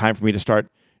older. It's time for me to start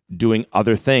doing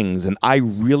other things. And I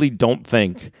really don't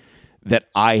think that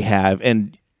I have,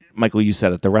 and Michael, you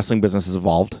said it, the wrestling business has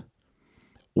evolved.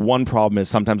 One problem is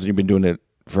sometimes when you've been doing it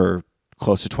for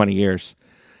close to 20 years,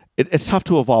 it's tough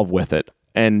to evolve with it.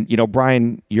 And,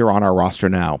 Brian, you're on our roster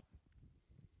now.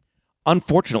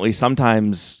 Unfortunately,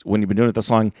 sometimes when you've been doing it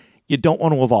this long, you don't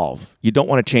want to evolve. You don't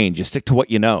want to change. You stick to what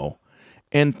you know.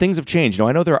 And things have changed.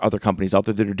 I know there are other companies out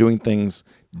there that are doing things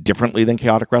differently than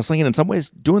chaotic wrestling, and in some ways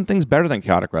doing things better than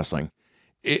chaotic wrestling.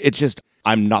 It's just,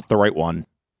 I'm not the right one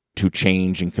to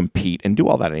change and compete and do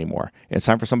all that anymore. It's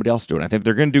time for somebody else to do it. I think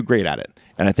they're going to do great at it.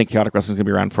 And I think chaotic wrestling is going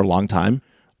to be around for a long time,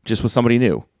 just with somebody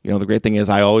new. The great thing is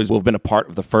I always will have been a part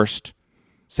of the first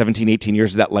 17, 18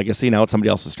 years of that legacy. Now it's somebody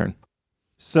else's turn.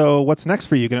 So what's next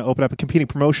for you? Going to open up a competing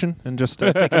promotion and just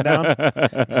take them down?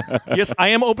 Yes, I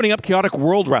am opening up Chaotic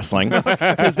World Wrestling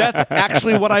because that's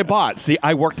actually what I bought. See,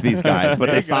 I worked these guys,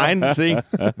 but they signed. See,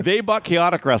 they bought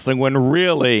Chaotic Wrestling when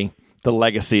really the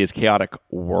legacy is Chaotic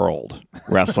World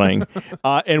Wrestling.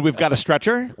 And we've got a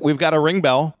stretcher, we've got a ring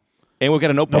bell, and we've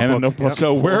got a notebook. And a notebook.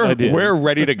 So we're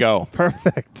ready to go.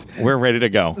 Perfect. We're ready to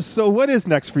go. So what is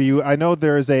next for you? I know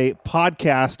there's a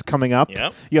podcast coming up.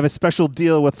 Yep. You have a special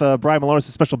deal with Brian Malonis,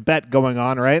 a special bet going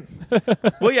on, right?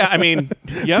 Well, yeah, I mean,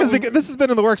 yeah. Because this has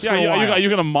been in the works for a while. Are you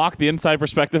going to mock the inside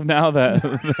perspective now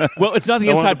that Well, it's not the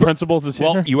one of inside the principles is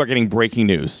here? Well, you are getting breaking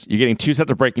news. You're getting 2 sets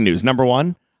of breaking news. Number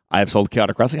 1, I have sold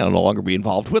Chaotic Wrestling. I'll no longer be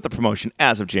involved with the promotion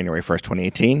as of January 1st,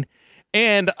 2018.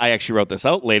 And I actually wrote this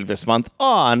out later this month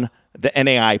on the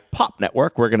NAI Pop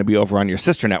Network. We're going to be over on your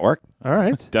sister network. All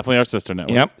right. Definitely our sister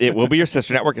network. Yep, it will be your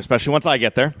sister network, especially once I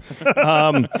get there.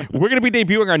 We're going to be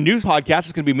debuting our new podcast.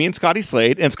 It's going to be me and Scotty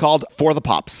Slade, and it's called For the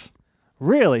Pops.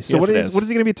 Really? So Yes, what it is is.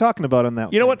 he going to be talking about on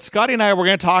that? You know what? Scotty and I, we're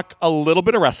going to talk a little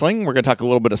bit of wrestling. We're going to talk a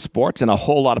little bit of sports and a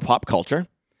whole lot of pop culture.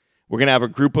 We're going to have a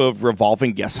group of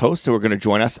revolving guest hosts who are going to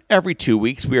join us every 2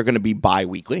 weeks. We are going to be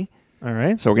bi-weekly. All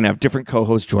right. So we're going to have different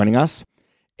co-hosts joining us.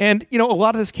 And, a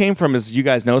lot of this came from, as you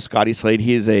guys know, Scotty Slade.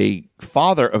 He is a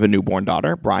father of a newborn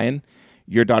daughter. Brian,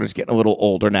 your daughter's getting a little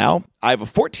older now. I have a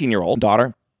 14-year-old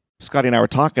daughter. Scotty and I were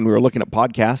talking. We were looking at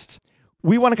podcasts.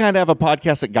 We want to kind of have a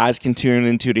podcast that guys can tune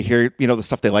into to hear, the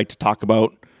stuff they like to talk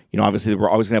about. Obviously, we're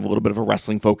always going to have a little bit of a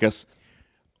wrestling focus.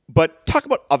 But talk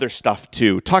about other stuff,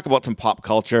 too. Talk about some pop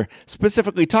culture.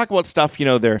 Specifically, talk about stuff,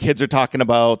 their kids are talking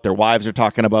about, their wives are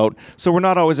talking about. So we're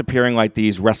not always appearing like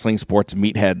these wrestling sports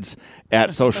meatheads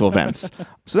at social events.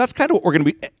 So that's kind of what we're going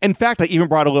to be. In fact, I even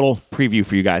brought a little preview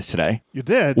for you guys today. You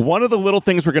did? One of the little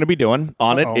things we're going to be doing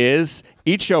on it is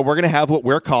each show we're going to have what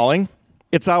we're calling,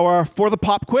 it's our For the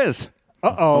Pop quiz.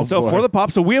 Uh-oh. So for the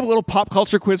pop, so we have a little pop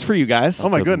culture quiz for you guys. Oh,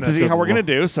 my goodness. To see how we're going to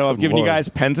do. So I've given you guys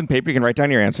pens and paper. You can write down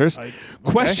your answers.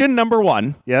 Question number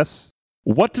 1. Yes.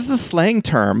 What does the slang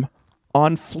term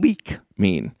on fleek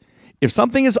mean? If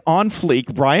something is on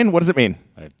fleek, Brian, what does it mean?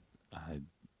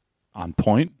 On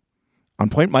point? On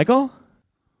point, Michael?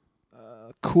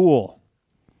 Cool.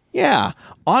 Yeah.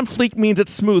 On fleek means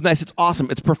it's smooth, nice, it's awesome,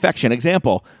 it's perfection.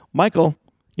 Example, Michael,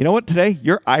 you know what today?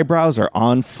 Your eyebrows are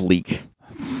on fleek.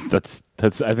 That's I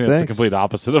think that's the complete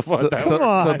opposite of what that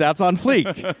was. So that's on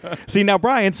fleek. See, now,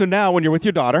 Brian, so now when you're with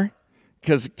your daughter,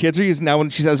 because kids are using, now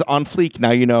when she says on fleek, now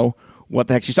you know what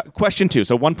the heck she's talking. Question 2,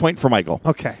 so 1 point for Michael.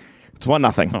 Okay. It's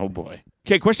 1-0. Oh, boy.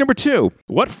 Okay, question number 2.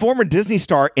 What former Disney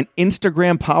star and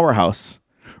Instagram powerhouse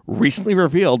recently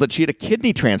revealed that she had a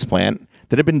kidney transplant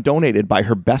that had been donated by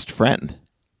her best friend?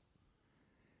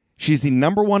 She's the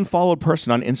number 1 followed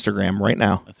person on Instagram right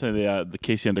now. I'd say the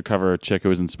Casey Undercover chick who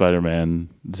was in Spider-Man,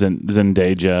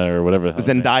 Zendaya or whatever. The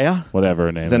hell Zendaya? Whatever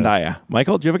her name is. Zendaya.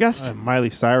 Michael, do you have a guess? Miley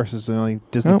Cyrus is the only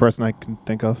Disney person I can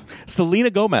think of.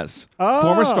 Selena Gomez,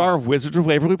 former star of Wizards of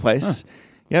Waverly Place.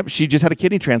 Yep, she just had a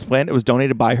kidney transplant. It was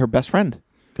donated by her best friend.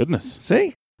 Goodness.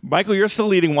 See? Michael, you're still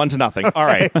leading 1-0. All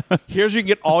right. Here's where you can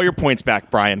get all your points back,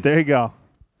 Brian. There you go.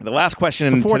 The last question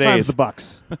in 4 times today's the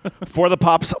Bucks. For the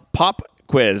Pop's pop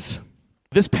quiz.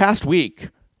 This past week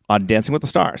on Dancing with the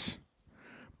Stars,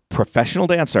 professional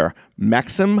dancer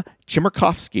Maxim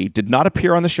Chimerkovsky did not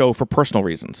appear on the show for personal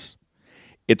reasons.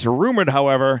 It's rumored,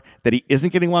 however, that he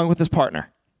isn't getting along with his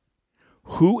partner.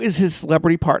 Who is his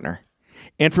celebrity partner?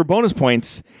 And for bonus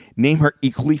points, name her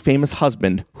equally famous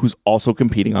husband who's also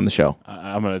competing on the show.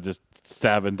 I'm going to just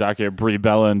stab in dark here. Brie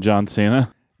Bella and John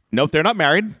Cena. Nope, they're not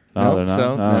married. No, they're not.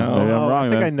 So, No. Maybe I'm wrong I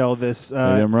think then. I know this.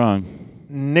 Maybe I'm wrong.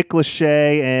 Nick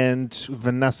Lachey and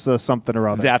Vanessa something or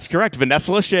other. That's correct.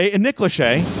 Vanessa Lachey and Nick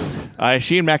Lachey.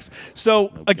 She and Max.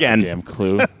 So, again. Damn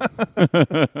clue.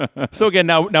 So, again,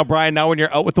 now, Brian, now when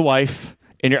you're out with the wife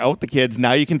and you're out with the kids,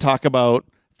 now you can talk about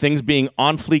things being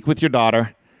on fleek with your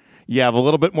daughter. You have a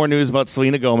little bit more news about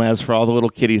Selena Gomez for all the little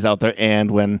kiddies out there, and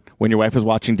when your wife is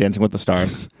watching Dancing with the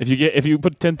Stars. If you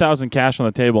put 10,000 cash on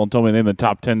the table and told me to name the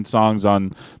top 10 songs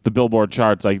on the Billboard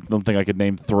charts, I don't think I could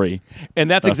name 3. And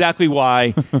that's exactly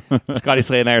why Scotty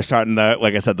Slade and I are starting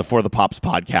like I said, the For the Pops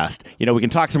podcast. We can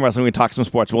talk some wrestling, we can talk some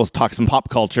sports, we'll talk some pop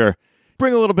culture,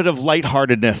 bring a little bit of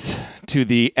lightheartedness to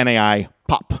the NAI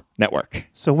Pop Network.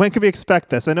 So when can we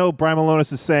expect this? I know Brian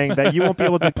Malonis is saying that you won't be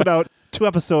able to put out 2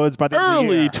 episodes by the end of the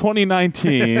Early year.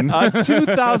 2019.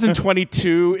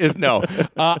 2022 is no.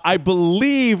 I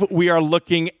believe we are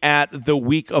looking at the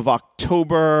week of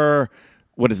October.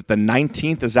 What is it? The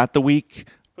 19th? Is that the week?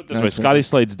 Put it this way, Scotty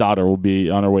Slade's daughter will be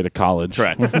on her way to college.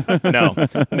 Correct. No.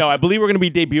 I believe we're going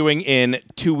to be debuting in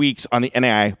 2 weeks on the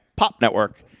NAI Pop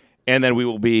Network, and then we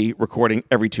will be recording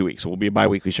every 2 weeks. So we'll be a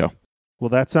bi-weekly show. Well,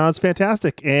 that sounds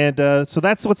fantastic. And so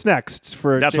that's what's next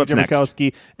for That's Jim what's next.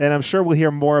 Mikowski. And I'm sure we'll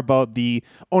hear more about the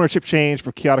ownership change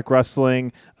for Chaotic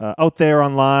Wrestling out there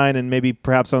online and maybe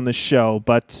perhaps on this show.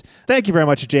 But thank you very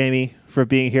much, Jamie, for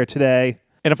being here today.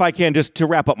 And if I can, just to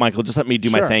wrap up, Michael, just let me do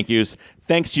my Sure. thank yous.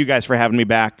 Thanks to you guys for having me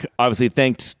back. Obviously,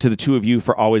 thanks to the 2 of you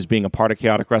for always being a part of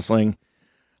Chaotic Wrestling.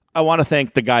 I want to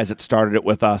thank the guys that started it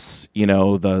with us,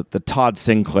 the Todd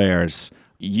Sinclairs,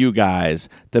 you guys,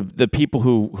 the people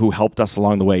who helped us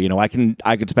along the way. I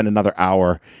could spend another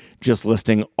hour just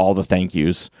listing all the thank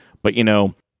yous. But,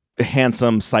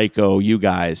 Handsome, Psycho, you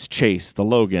guys, Chase, the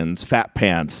Logans, Fat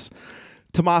Pants,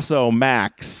 Tommaso,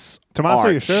 Max, Tommaso,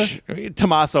 Arch. you sure?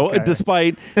 Tommaso,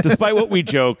 despite what we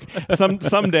joke,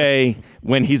 someday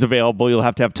when he's available, you'll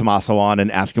have to have Tommaso on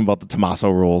and ask him about the Tommaso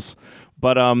rules.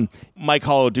 But Mike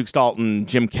Hollow, Duke Dalton,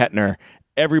 Jim Kettner,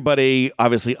 everybody,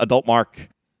 obviously Adult Mark,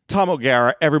 Tom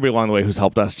O'Gara, everybody along the way who's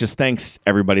helped us. Just thanks,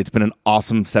 everybody. It's been an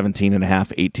awesome 17 and a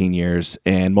half, 18 years.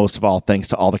 And most of all, thanks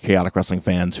to all the Chaotic Wrestling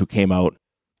fans who came out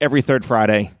every third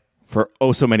Friday for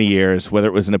so many years, whether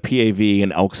it was in a PAV,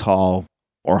 in Elks Hall,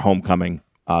 or Homecoming.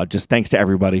 Just thanks to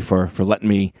everybody for letting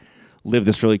me live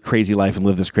this really crazy life and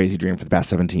live this crazy dream for the past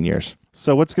 17 years.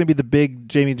 So what's going to be the big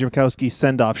Jamie Jamakowski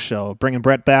send-off show? Bringing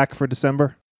Brett back for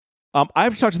December? I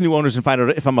have to talk to the new owners and find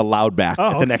out if I'm allowed back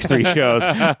at the next 3 shows.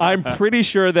 I'm pretty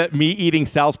sure that me eating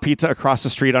Sal's Pizza across the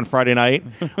street on Friday night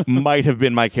might have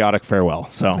been my chaotic farewell.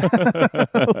 So,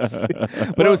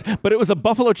 but it was a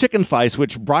buffalo chicken slice,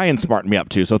 which Brian smartened me up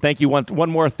to. So thank you one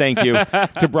more thank you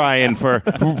to Brian for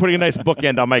putting a nice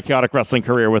bookend on my chaotic wrestling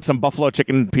career with some buffalo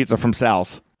chicken pizza from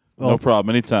Sal's. No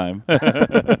problem. Anytime.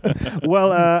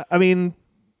 Well, I mean,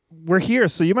 we're here,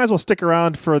 so you might as well stick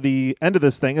around for the end of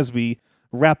this thing as we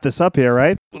wrap this up here,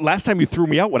 right? Last time you threw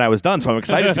me out when I was done, so I'm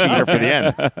excited to be here for the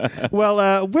end.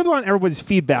 Well, we want everybody's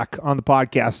feedback on the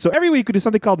podcast. So every week we do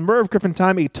something called Merv Griffin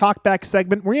Time, a talkback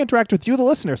segment where we interact with you, the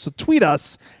listener. So tweet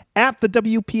us at the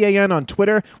WPAN on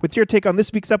Twitter with your take on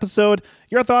this week's episode,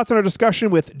 your thoughts on our discussion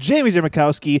with Jamie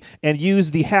Jamakowski, and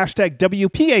use the hashtag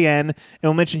WPAN, and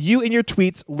we'll mention you in your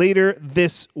tweets later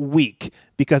this week.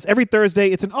 Because every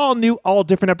Thursday, it's an all-new,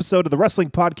 all-different episode of the Wrestling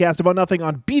Podcast About Nothing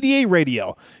on BDA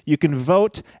Radio. You can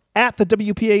vote at the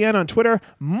WPAN on Twitter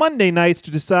Monday nights to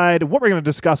decide what we're going to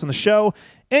discuss on the show,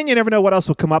 and you never know what else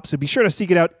will come up, so be sure to seek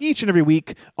it out each and every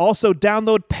week. Also,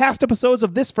 download past episodes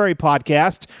of this very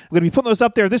podcast. We're going to be putting those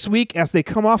up there this week as they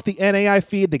come off the NAI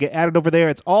feed. They get added over there.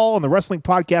 It's all on the Wrestling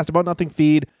Podcast About Nothing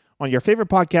feed on your favorite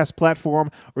podcast platform,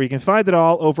 or you can find it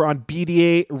all over on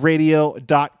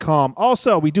bdaradio.com.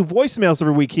 Also, we do voicemails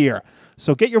every week here.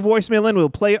 So get your voicemail in. We'll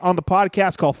play it on the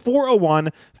podcast. Call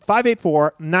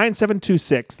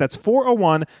 401-584-9726. That's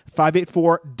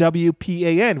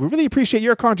 401-584-WPAN. We really appreciate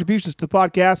your contributions to the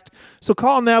podcast. So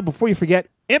call now before you forget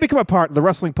and become a part of the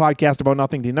Wrestling Podcast About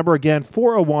Nothing. The number again,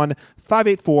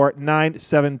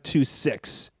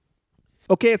 401-584-9726.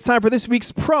 Okay, it's time for this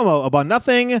week's promo about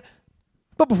nothing.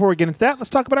 But before we get into that, let's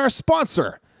talk about our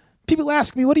sponsor. People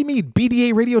ask me, what do you mean,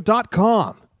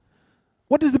 BDARadio.com?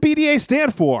 What does the BDA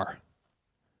stand for?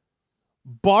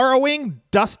 Borrowing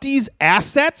Dusty's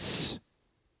assets?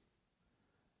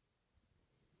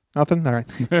 Nothing? All right.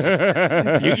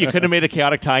 You could have made a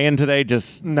chaotic tie-in today,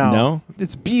 just no?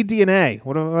 It's BDNA.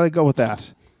 What do I go with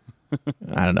that?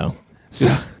 I don't know.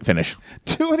 Just finish.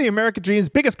 2 of the American Dream's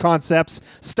biggest concepts,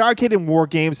 Starrcade and War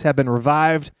Games, have been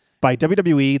revived by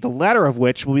WWE, the latter of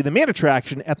which will be the main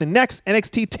attraction at the next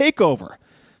NXT TakeOver.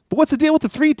 But what's the deal with the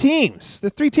 3 teams?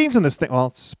 There's 3 teams in this thing.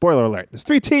 Well, spoiler alert. There's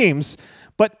 3 teams,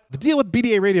 but the deal with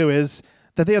BDA Radio is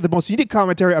that they have the most unique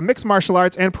commentary on mixed martial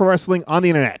arts and pro wrestling on the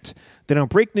internet. They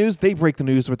don't break news, they break the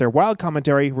news with their wild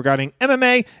commentary regarding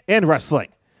MMA and wrestling.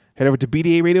 Head over to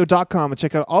BDARadio.com and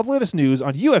check out all the latest news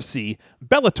on UFC,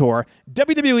 Bellator,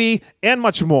 WWE, and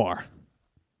much more.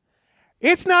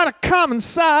 It's not a common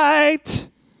sight.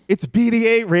 It's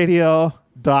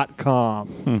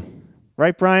BDARadio.com.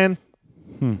 Right, Brian?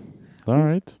 All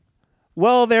right.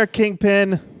 Well there,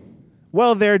 Kingpin.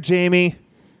 Well there, Jamie.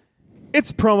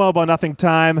 It's promo about nothing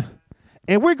time.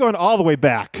 And we're going all the way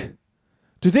back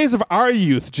to days of our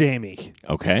youth, Jamie.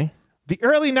 Okay. The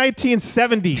early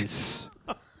 1970s.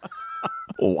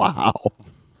 Wow.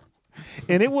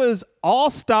 And it was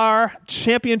All-Star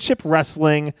Championship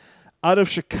Wrestling out of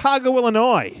Chicago,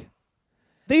 Illinois.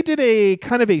 They did a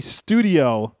kind of a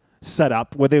studio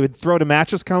setup where they would throw to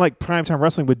matches, kind of like Primetime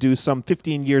Wrestling would do some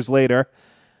 15 years later.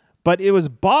 But it was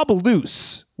Bob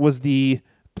Luce was the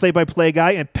play-by-play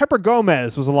guy, and Pepper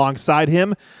Gomez was alongside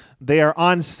him. They are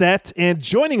on set, and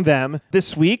joining them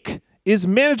this week is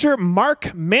manager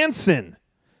Mark Manson.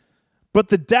 But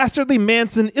the dastardly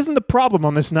Manson isn't the problem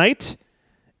on this night.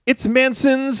 It's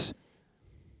Manson's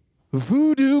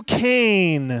Voodoo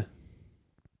Cane.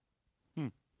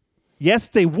 Yes,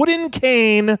 it's a wooden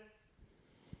cane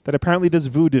that apparently does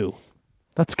voodoo.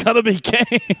 That's gotta be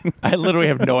Kane. I literally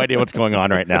have no idea what's going on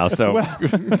right now. So well,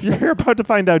 you're about to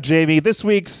find out, Jamie. This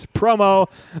week's promo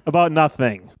about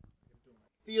nothing.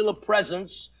 Feel a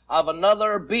presence of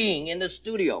another being in the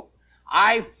studio.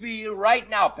 I feel right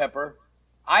now, Pepper.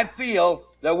 I feel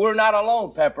that we're not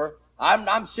alone, Pepper.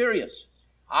 I'm serious.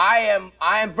 I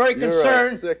am very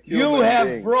concerned. You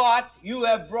have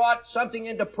brought something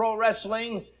into pro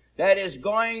wrestling that is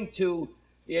going to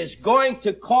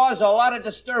cause a lot of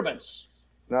disturbance.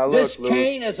 Now look, this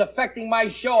cane is affecting my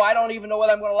show. I don't even know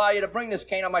whether I'm going to allow you to bring this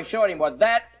cane on my show anymore.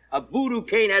 A voodoo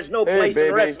cane has no place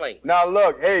in wrestling. Now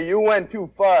look, hey, you went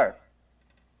too far.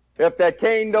 If that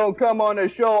cane don't come on the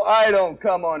show, I don't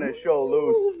come on the show,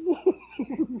 Luce.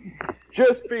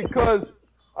 Just because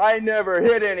I never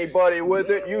hit anybody with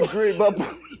it, you dream up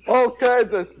all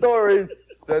kinds of stories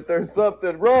that there's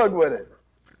something wrong with it,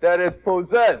 that it's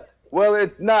possessed. Well,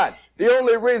 it's not. The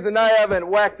only reason I haven't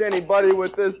whacked anybody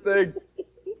with this thing,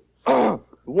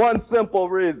 one simple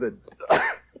reason.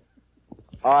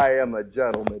 I am a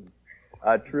gentleman,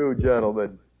 a true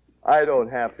gentleman. I don't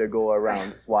have to go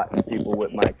around swatting people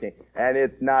with my cane. And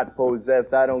it's not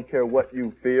possessed. I don't care what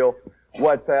you feel,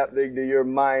 what's happening to your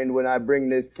mind when I bring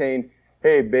this cane.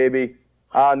 Hey, baby,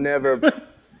 I'll never...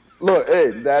 Look,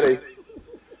 hey, Daddy,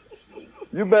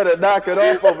 you better knock it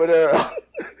off over there.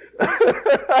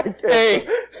 I can't.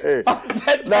 Hey,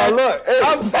 now look, hey,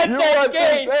 I'll bet you that want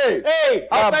game. this? Hey,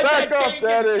 I'll bet back that up, game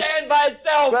Daddy. can stand by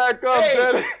itself. Back up,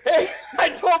 Daddy. Hey, I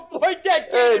don't point that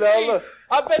Hey, game now at me. look.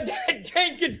 I bet that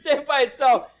game can stand by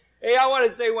itself. Hey, I want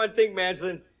to say one thing,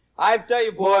 Manson. I tell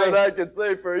you, More boy. than I can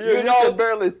say for you. You know, can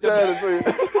barely stand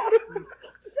it.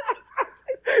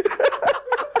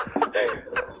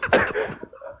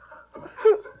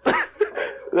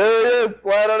 There he is,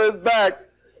 flat on his back.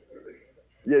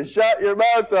 You shot your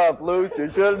mouth off, Luce. You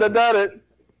shouldn't have done it.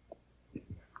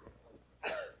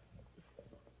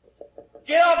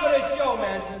 Get off of this show,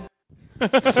 Manson.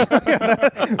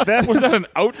 That Was that an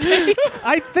outtake?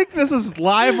 I think this is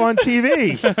live on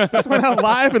TV. This went out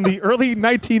live in the early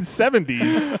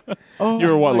 1970s. You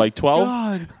were what, like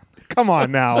 12? Come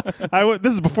on now.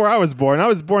 This is before I was born. I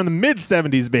was born in the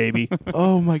mid-70s, baby.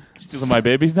 Oh my! Stealing my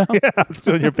babies now? Yeah,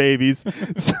 still your babies.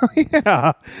 So,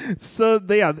 yeah. So,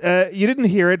 you didn't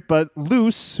hear it, but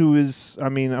Luce, who is,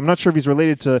 I'm not sure if he's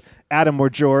related to Adam or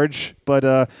George,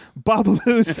 but Bob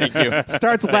Luce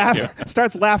starts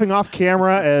laughing off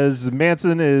camera as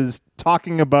Manson is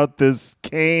talking about this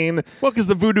cane. Well, because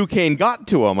the voodoo cane got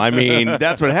to him. I mean,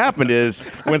 that's what happened is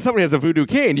when somebody has a voodoo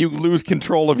cane, you lose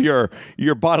control of your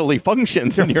bodily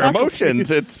functions and your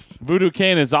emotions. It's Voodoo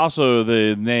Cane is also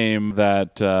the name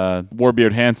that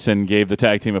Warbeard Hansen gave the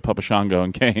tag team of Papa Shango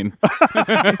and Kane.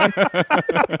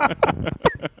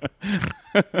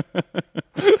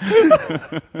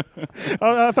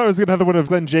 I thought it was another one of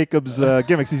Glenn Jacobs'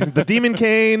 gimmicks. He's the Demon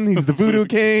Cane. He's the Voodoo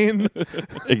Cane.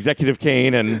 Executive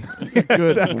cane and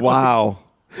Exactly. wow.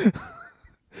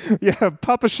 Yeah,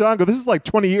 Papa Shango. This is like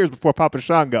 20 years before Papa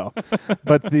Shango.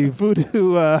 But the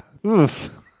Voodoo,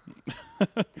 oof.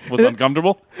 Was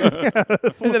uncomfortable.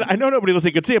 And then I know nobody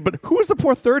listening could see it, but who was the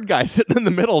poor third guy sitting in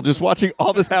the middle just watching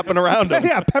all this happen around him?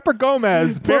 Yeah, Pepper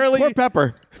Gomez Poor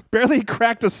Pepper. barely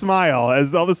cracked a smile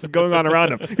as all this is going on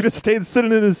around him. He just stayed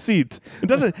sitting in his seat.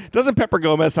 Doesn't Pepper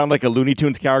Gomez sound like a Looney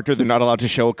Tunes character they're not allowed to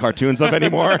show cartoons of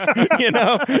anymore? You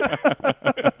know?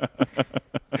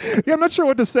 Yeah, I'm not sure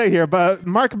what to say here, but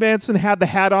Mark Manson had the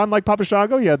hat on like Papa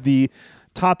Shango. He had the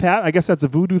top hat. I guess that's a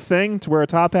voodoo thing to wear a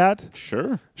top hat.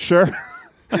 Sure.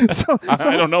 So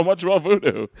I don't know much about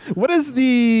voodoo. what is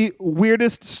the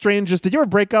weirdest, strangest? Did you ever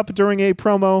break up during a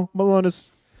promo,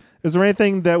 Malonis? Is there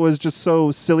anything that was just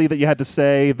so silly that you had to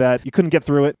say that you couldn't get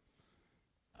through it?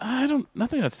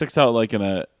 Nothing that sticks out like in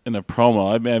a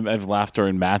promo. I mean, I've laughed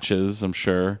during matches, I'm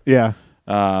sure. Yeah.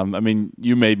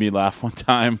 You made me laugh one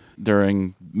time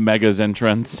during Mega's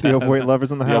entrance. The Overweight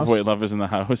Lovers in the House. The Overweight Lovers in the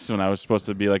House when I was supposed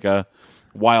to be like a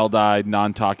wild-eyed,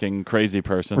 non-talking, crazy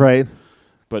person. Right.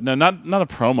 But no, not a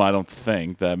promo, I don't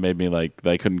think, that made me like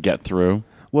that I couldn't get through.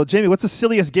 Well, Jamie, what's the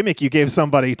silliest gimmick you gave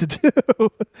somebody to do?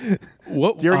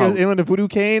 What? Do you ever get anyone a voodoo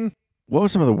cane? What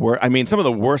was some of the worst? I mean, some of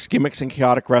the worst gimmicks in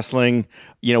chaotic wrestling.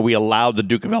 You know, we allowed the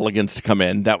Duke of Elegance to come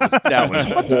in. That was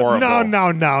horrible. No.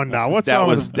 What's wrong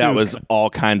with that Duke? was all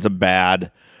kinds of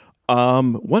bad.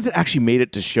 Ones that actually made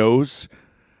it to shows.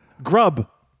 Grub.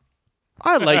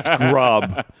 I liked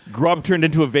Grub. Grub turned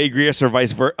into a Vagrius or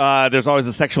vice versa. There's always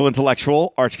a sexual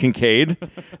intellectual, Arch Kincaid.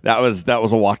 That was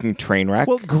a walking train wreck.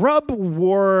 Well, Grub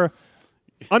wore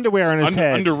underwear on his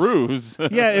head. Underoos.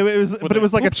 Yeah, it was, but it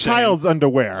was like a poop stain. child's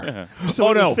underwear. Yeah.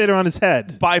 So it would fit on his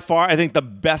head. By far, I think the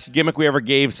best gimmick we ever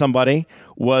gave somebody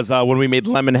was when we made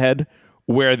Lemonhead,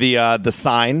 where the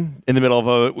sign in the middle of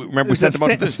a. Remember, we sent them out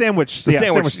to the sandwich. the yeah,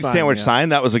 sandwich yeah. sign.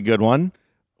 That was a good one.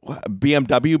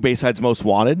 BMW, Bayside's Most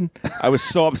Wanted. I was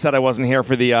so upset I wasn't here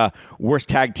for the worst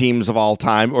tag teams of all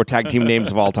time or tag team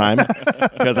names of all time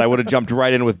because I would have jumped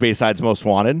right in with Bayside's Most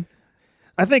Wanted.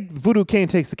 I think Voodoo Cane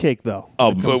takes the cake, though.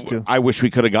 Oh, but I wish we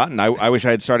could have gotten. I wish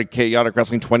I had started chaotic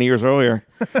wrestling 20 years earlier,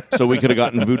 so we could have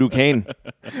gotten Voodoo Cane.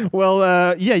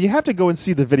 Well, yeah, you have to go and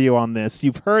see the video on this.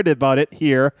 You've heard about it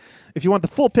here. If you want the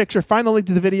full picture, find the link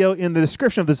to the video in the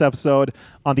description of this episode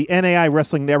on the NAI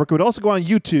Wrestling Network. It would also go on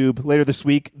YouTube later this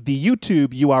week. The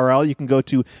YouTube URL, you can go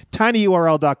to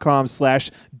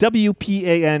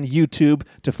tinyurl.com/WPAN YouTube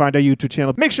to find our YouTube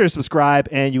channel. Make sure to subscribe,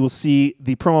 and you will see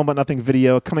the Promo But Nothing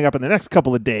video coming up in the next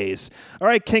couple of days. All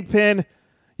right, Kingpin,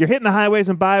 you're hitting the highways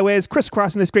and byways,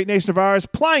 crisscrossing this great nation of ours,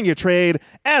 plying your trade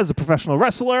as a professional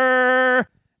wrestler,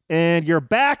 and you're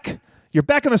back. You're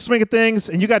back in the swing of things,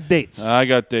 and you got dates. I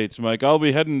got dates, Mike. I'll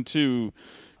be heading to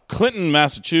Clinton,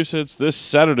 Massachusetts, this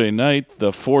Saturday night,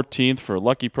 the 14th, for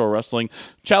Lucky Pro Wrestling,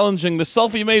 challenging the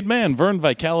selfie-made man, Vern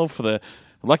Vicalo, for the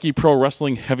Lucky Pro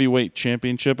Wrestling Heavyweight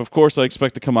Championship. Of course, I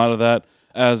expect to come out of that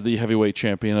as the heavyweight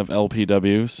champion of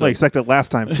LPW. So. I expected last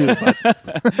time, too.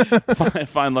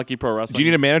 Fine Lucky Pro Wrestling. Do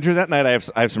you need a manager that night?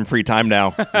 I have some free time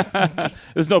now.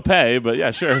 There's no pay, but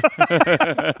yeah, sure.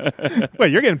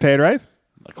 Wait, you're getting paid, right?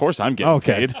 Of course I'm getting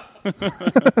paid.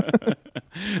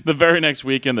 The very next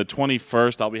weekend, the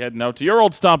 21st, I'll be heading out to your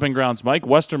old stomping grounds, Mike,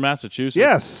 Western Massachusetts.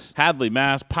 Yes. Hadley,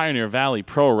 Mass, Pioneer Valley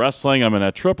Pro Wrestling. I'm in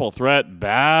a triple threat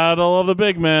battle of the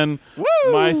big men. Woo!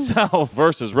 Myself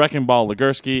versus Wrecking Ball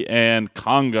Legursky and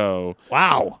Congo.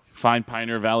 Wow. Find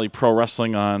Pioneer Valley Pro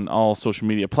Wrestling on all social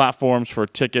media platforms for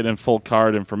ticket and full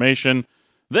card information.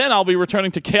 Then I'll be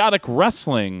returning to Chaotic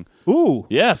Wrestling. Ooh.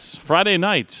 Yes, Friday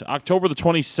night, October the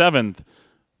 27th.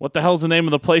 What the hell's the name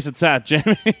of the place it's at,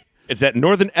 Jamie? It's at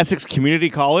Northern Essex Community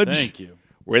College. Thank you.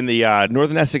 We're in the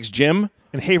Northern Essex Gym.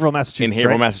 In Haverhill,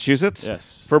 Massachusetts. Massachusetts.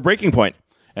 Yes. For Breaking Point.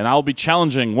 And I'll be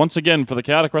challenging once again for the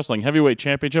Chaotic Wrestling Heavyweight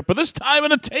Championship, but this time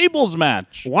in a tables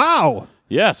match. Wow.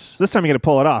 Yes. So this time you're going to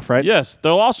pull it off, right? Yes.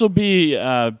 There'll also be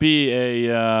not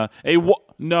one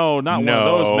of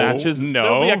those matches. No.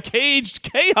 There'll be a caged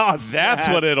chaos That's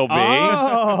match. what it'll be.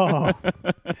 Oh.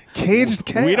 Caged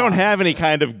chaos. We don't have any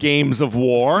kind of games of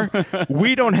war.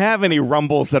 We don't have any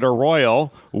rumbles that are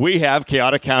royal. We have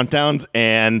chaotic countdowns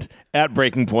and, at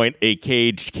Breaking Point, a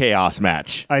caged chaos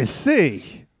match. I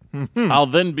see. I'll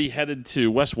then be headed to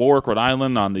West Warwick, Rhode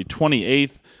Island on the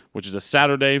 28th, which is a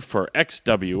Saturday, for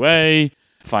XWA.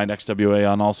 Find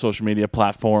XWA on all social media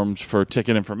platforms for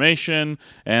ticket information.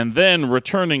 And then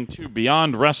returning to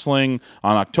Beyond Wrestling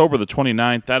on October the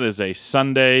 29th. That is a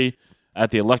Sunday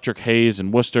at the Electric Haze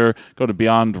in Worcester. Go to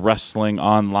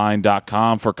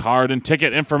beyondwrestlingonline.com for card and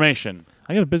ticket information.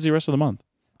 I got a busy rest of the month.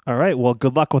 All right. Well,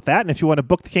 good luck with that. And if you want to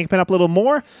book the Kingpin up a little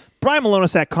more, Brian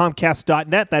Malonis at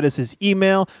Comcast.net. That is his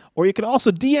email. Or you can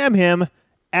also DM him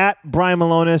at Brian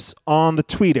Malonis on the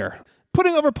Twitter.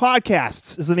 Putting Over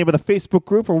Podcasts is the name of the Facebook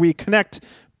group where we connect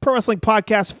pro wrestling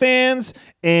podcast fans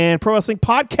and pro wrestling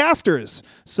podcasters.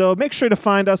 So make sure to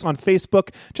find us on Facebook.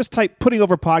 Just type Putting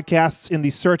Over Podcasts in the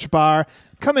search bar.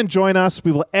 Come and join us.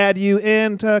 We will add you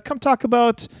and come talk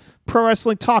about pro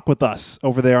wrestling talk with us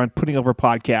over there on Putting Over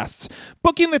Podcasts.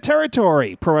 Booking the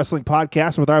Territory, pro wrestling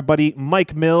podcast with our buddy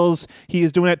Mike Mills. He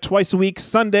is doing it twice a week.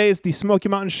 Sundays, the Smoky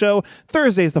Mountain Show.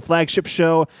 Thursdays, the flagship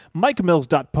show.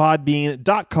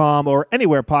 MikeMills.podbean.com or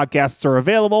anywhere podcasts are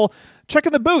available.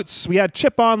 Checking the boots. We had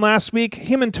Chip on last week.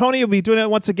 Him and Tony will be doing it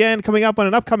once again coming up on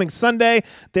an upcoming Sunday.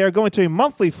 They are going to a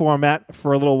monthly format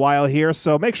for a little while here,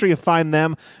 so make sure you find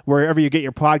them wherever you get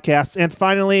your podcasts. And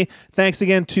finally, thanks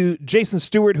again to Jason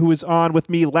Stewart, who was on with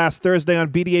me last Thursday on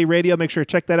BDA Radio. Make sure to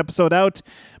check that episode out.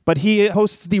 But he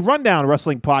hosts the Rundown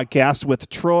Wrestling Podcast with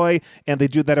Troy, and they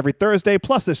do that every Thursday.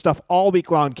 Plus, there's stuff all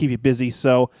week long to keep you busy,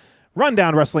 so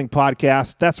Rundown Wrestling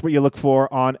Podcast. That's what you look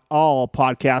for on all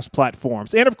podcast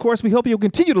platforms. And, of course, we hope you'll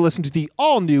continue to listen to the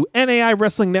all-new NAI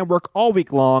Wrestling Network all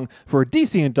week long for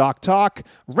DC and Doc Talk,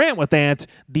 Rant with Ant,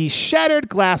 the Shattered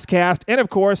Glasscast, and, of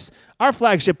course, our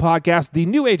flagship podcast, the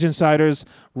New Age Insiders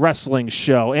Wrestling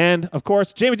Show. And, of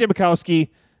course, Jamie J. Bukowski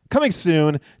coming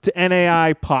soon to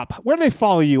NAI Pop. Where do they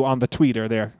follow you on the Twitter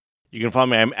there? You can follow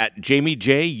me. I'm at Jamie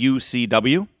J.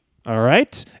 UCW. All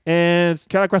right. And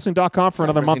chaoticwrestling.com for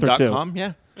another month or two.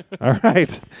 Yeah. All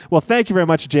right. Well, thank you very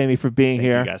much, Jamie, for being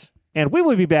here. Thank you, guys. And we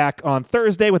will be back on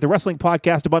Thursday with the Wrestling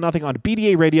Podcast About Nothing on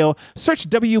BDA Radio. Search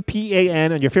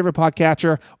WPAN on your favorite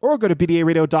podcatcher or go to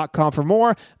BDARadio.com for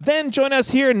more. Then join us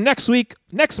here next week,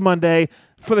 next Monday,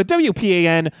 for the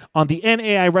WPAN on the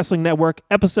NAI Wrestling Network,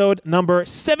 episode number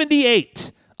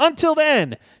 78. Until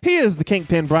then, he is the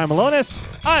Kingpin, Brian Malonis.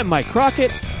 I'm Mike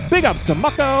Crockett. Big ups to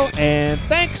Mucko, and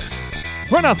thanks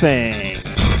for nothing.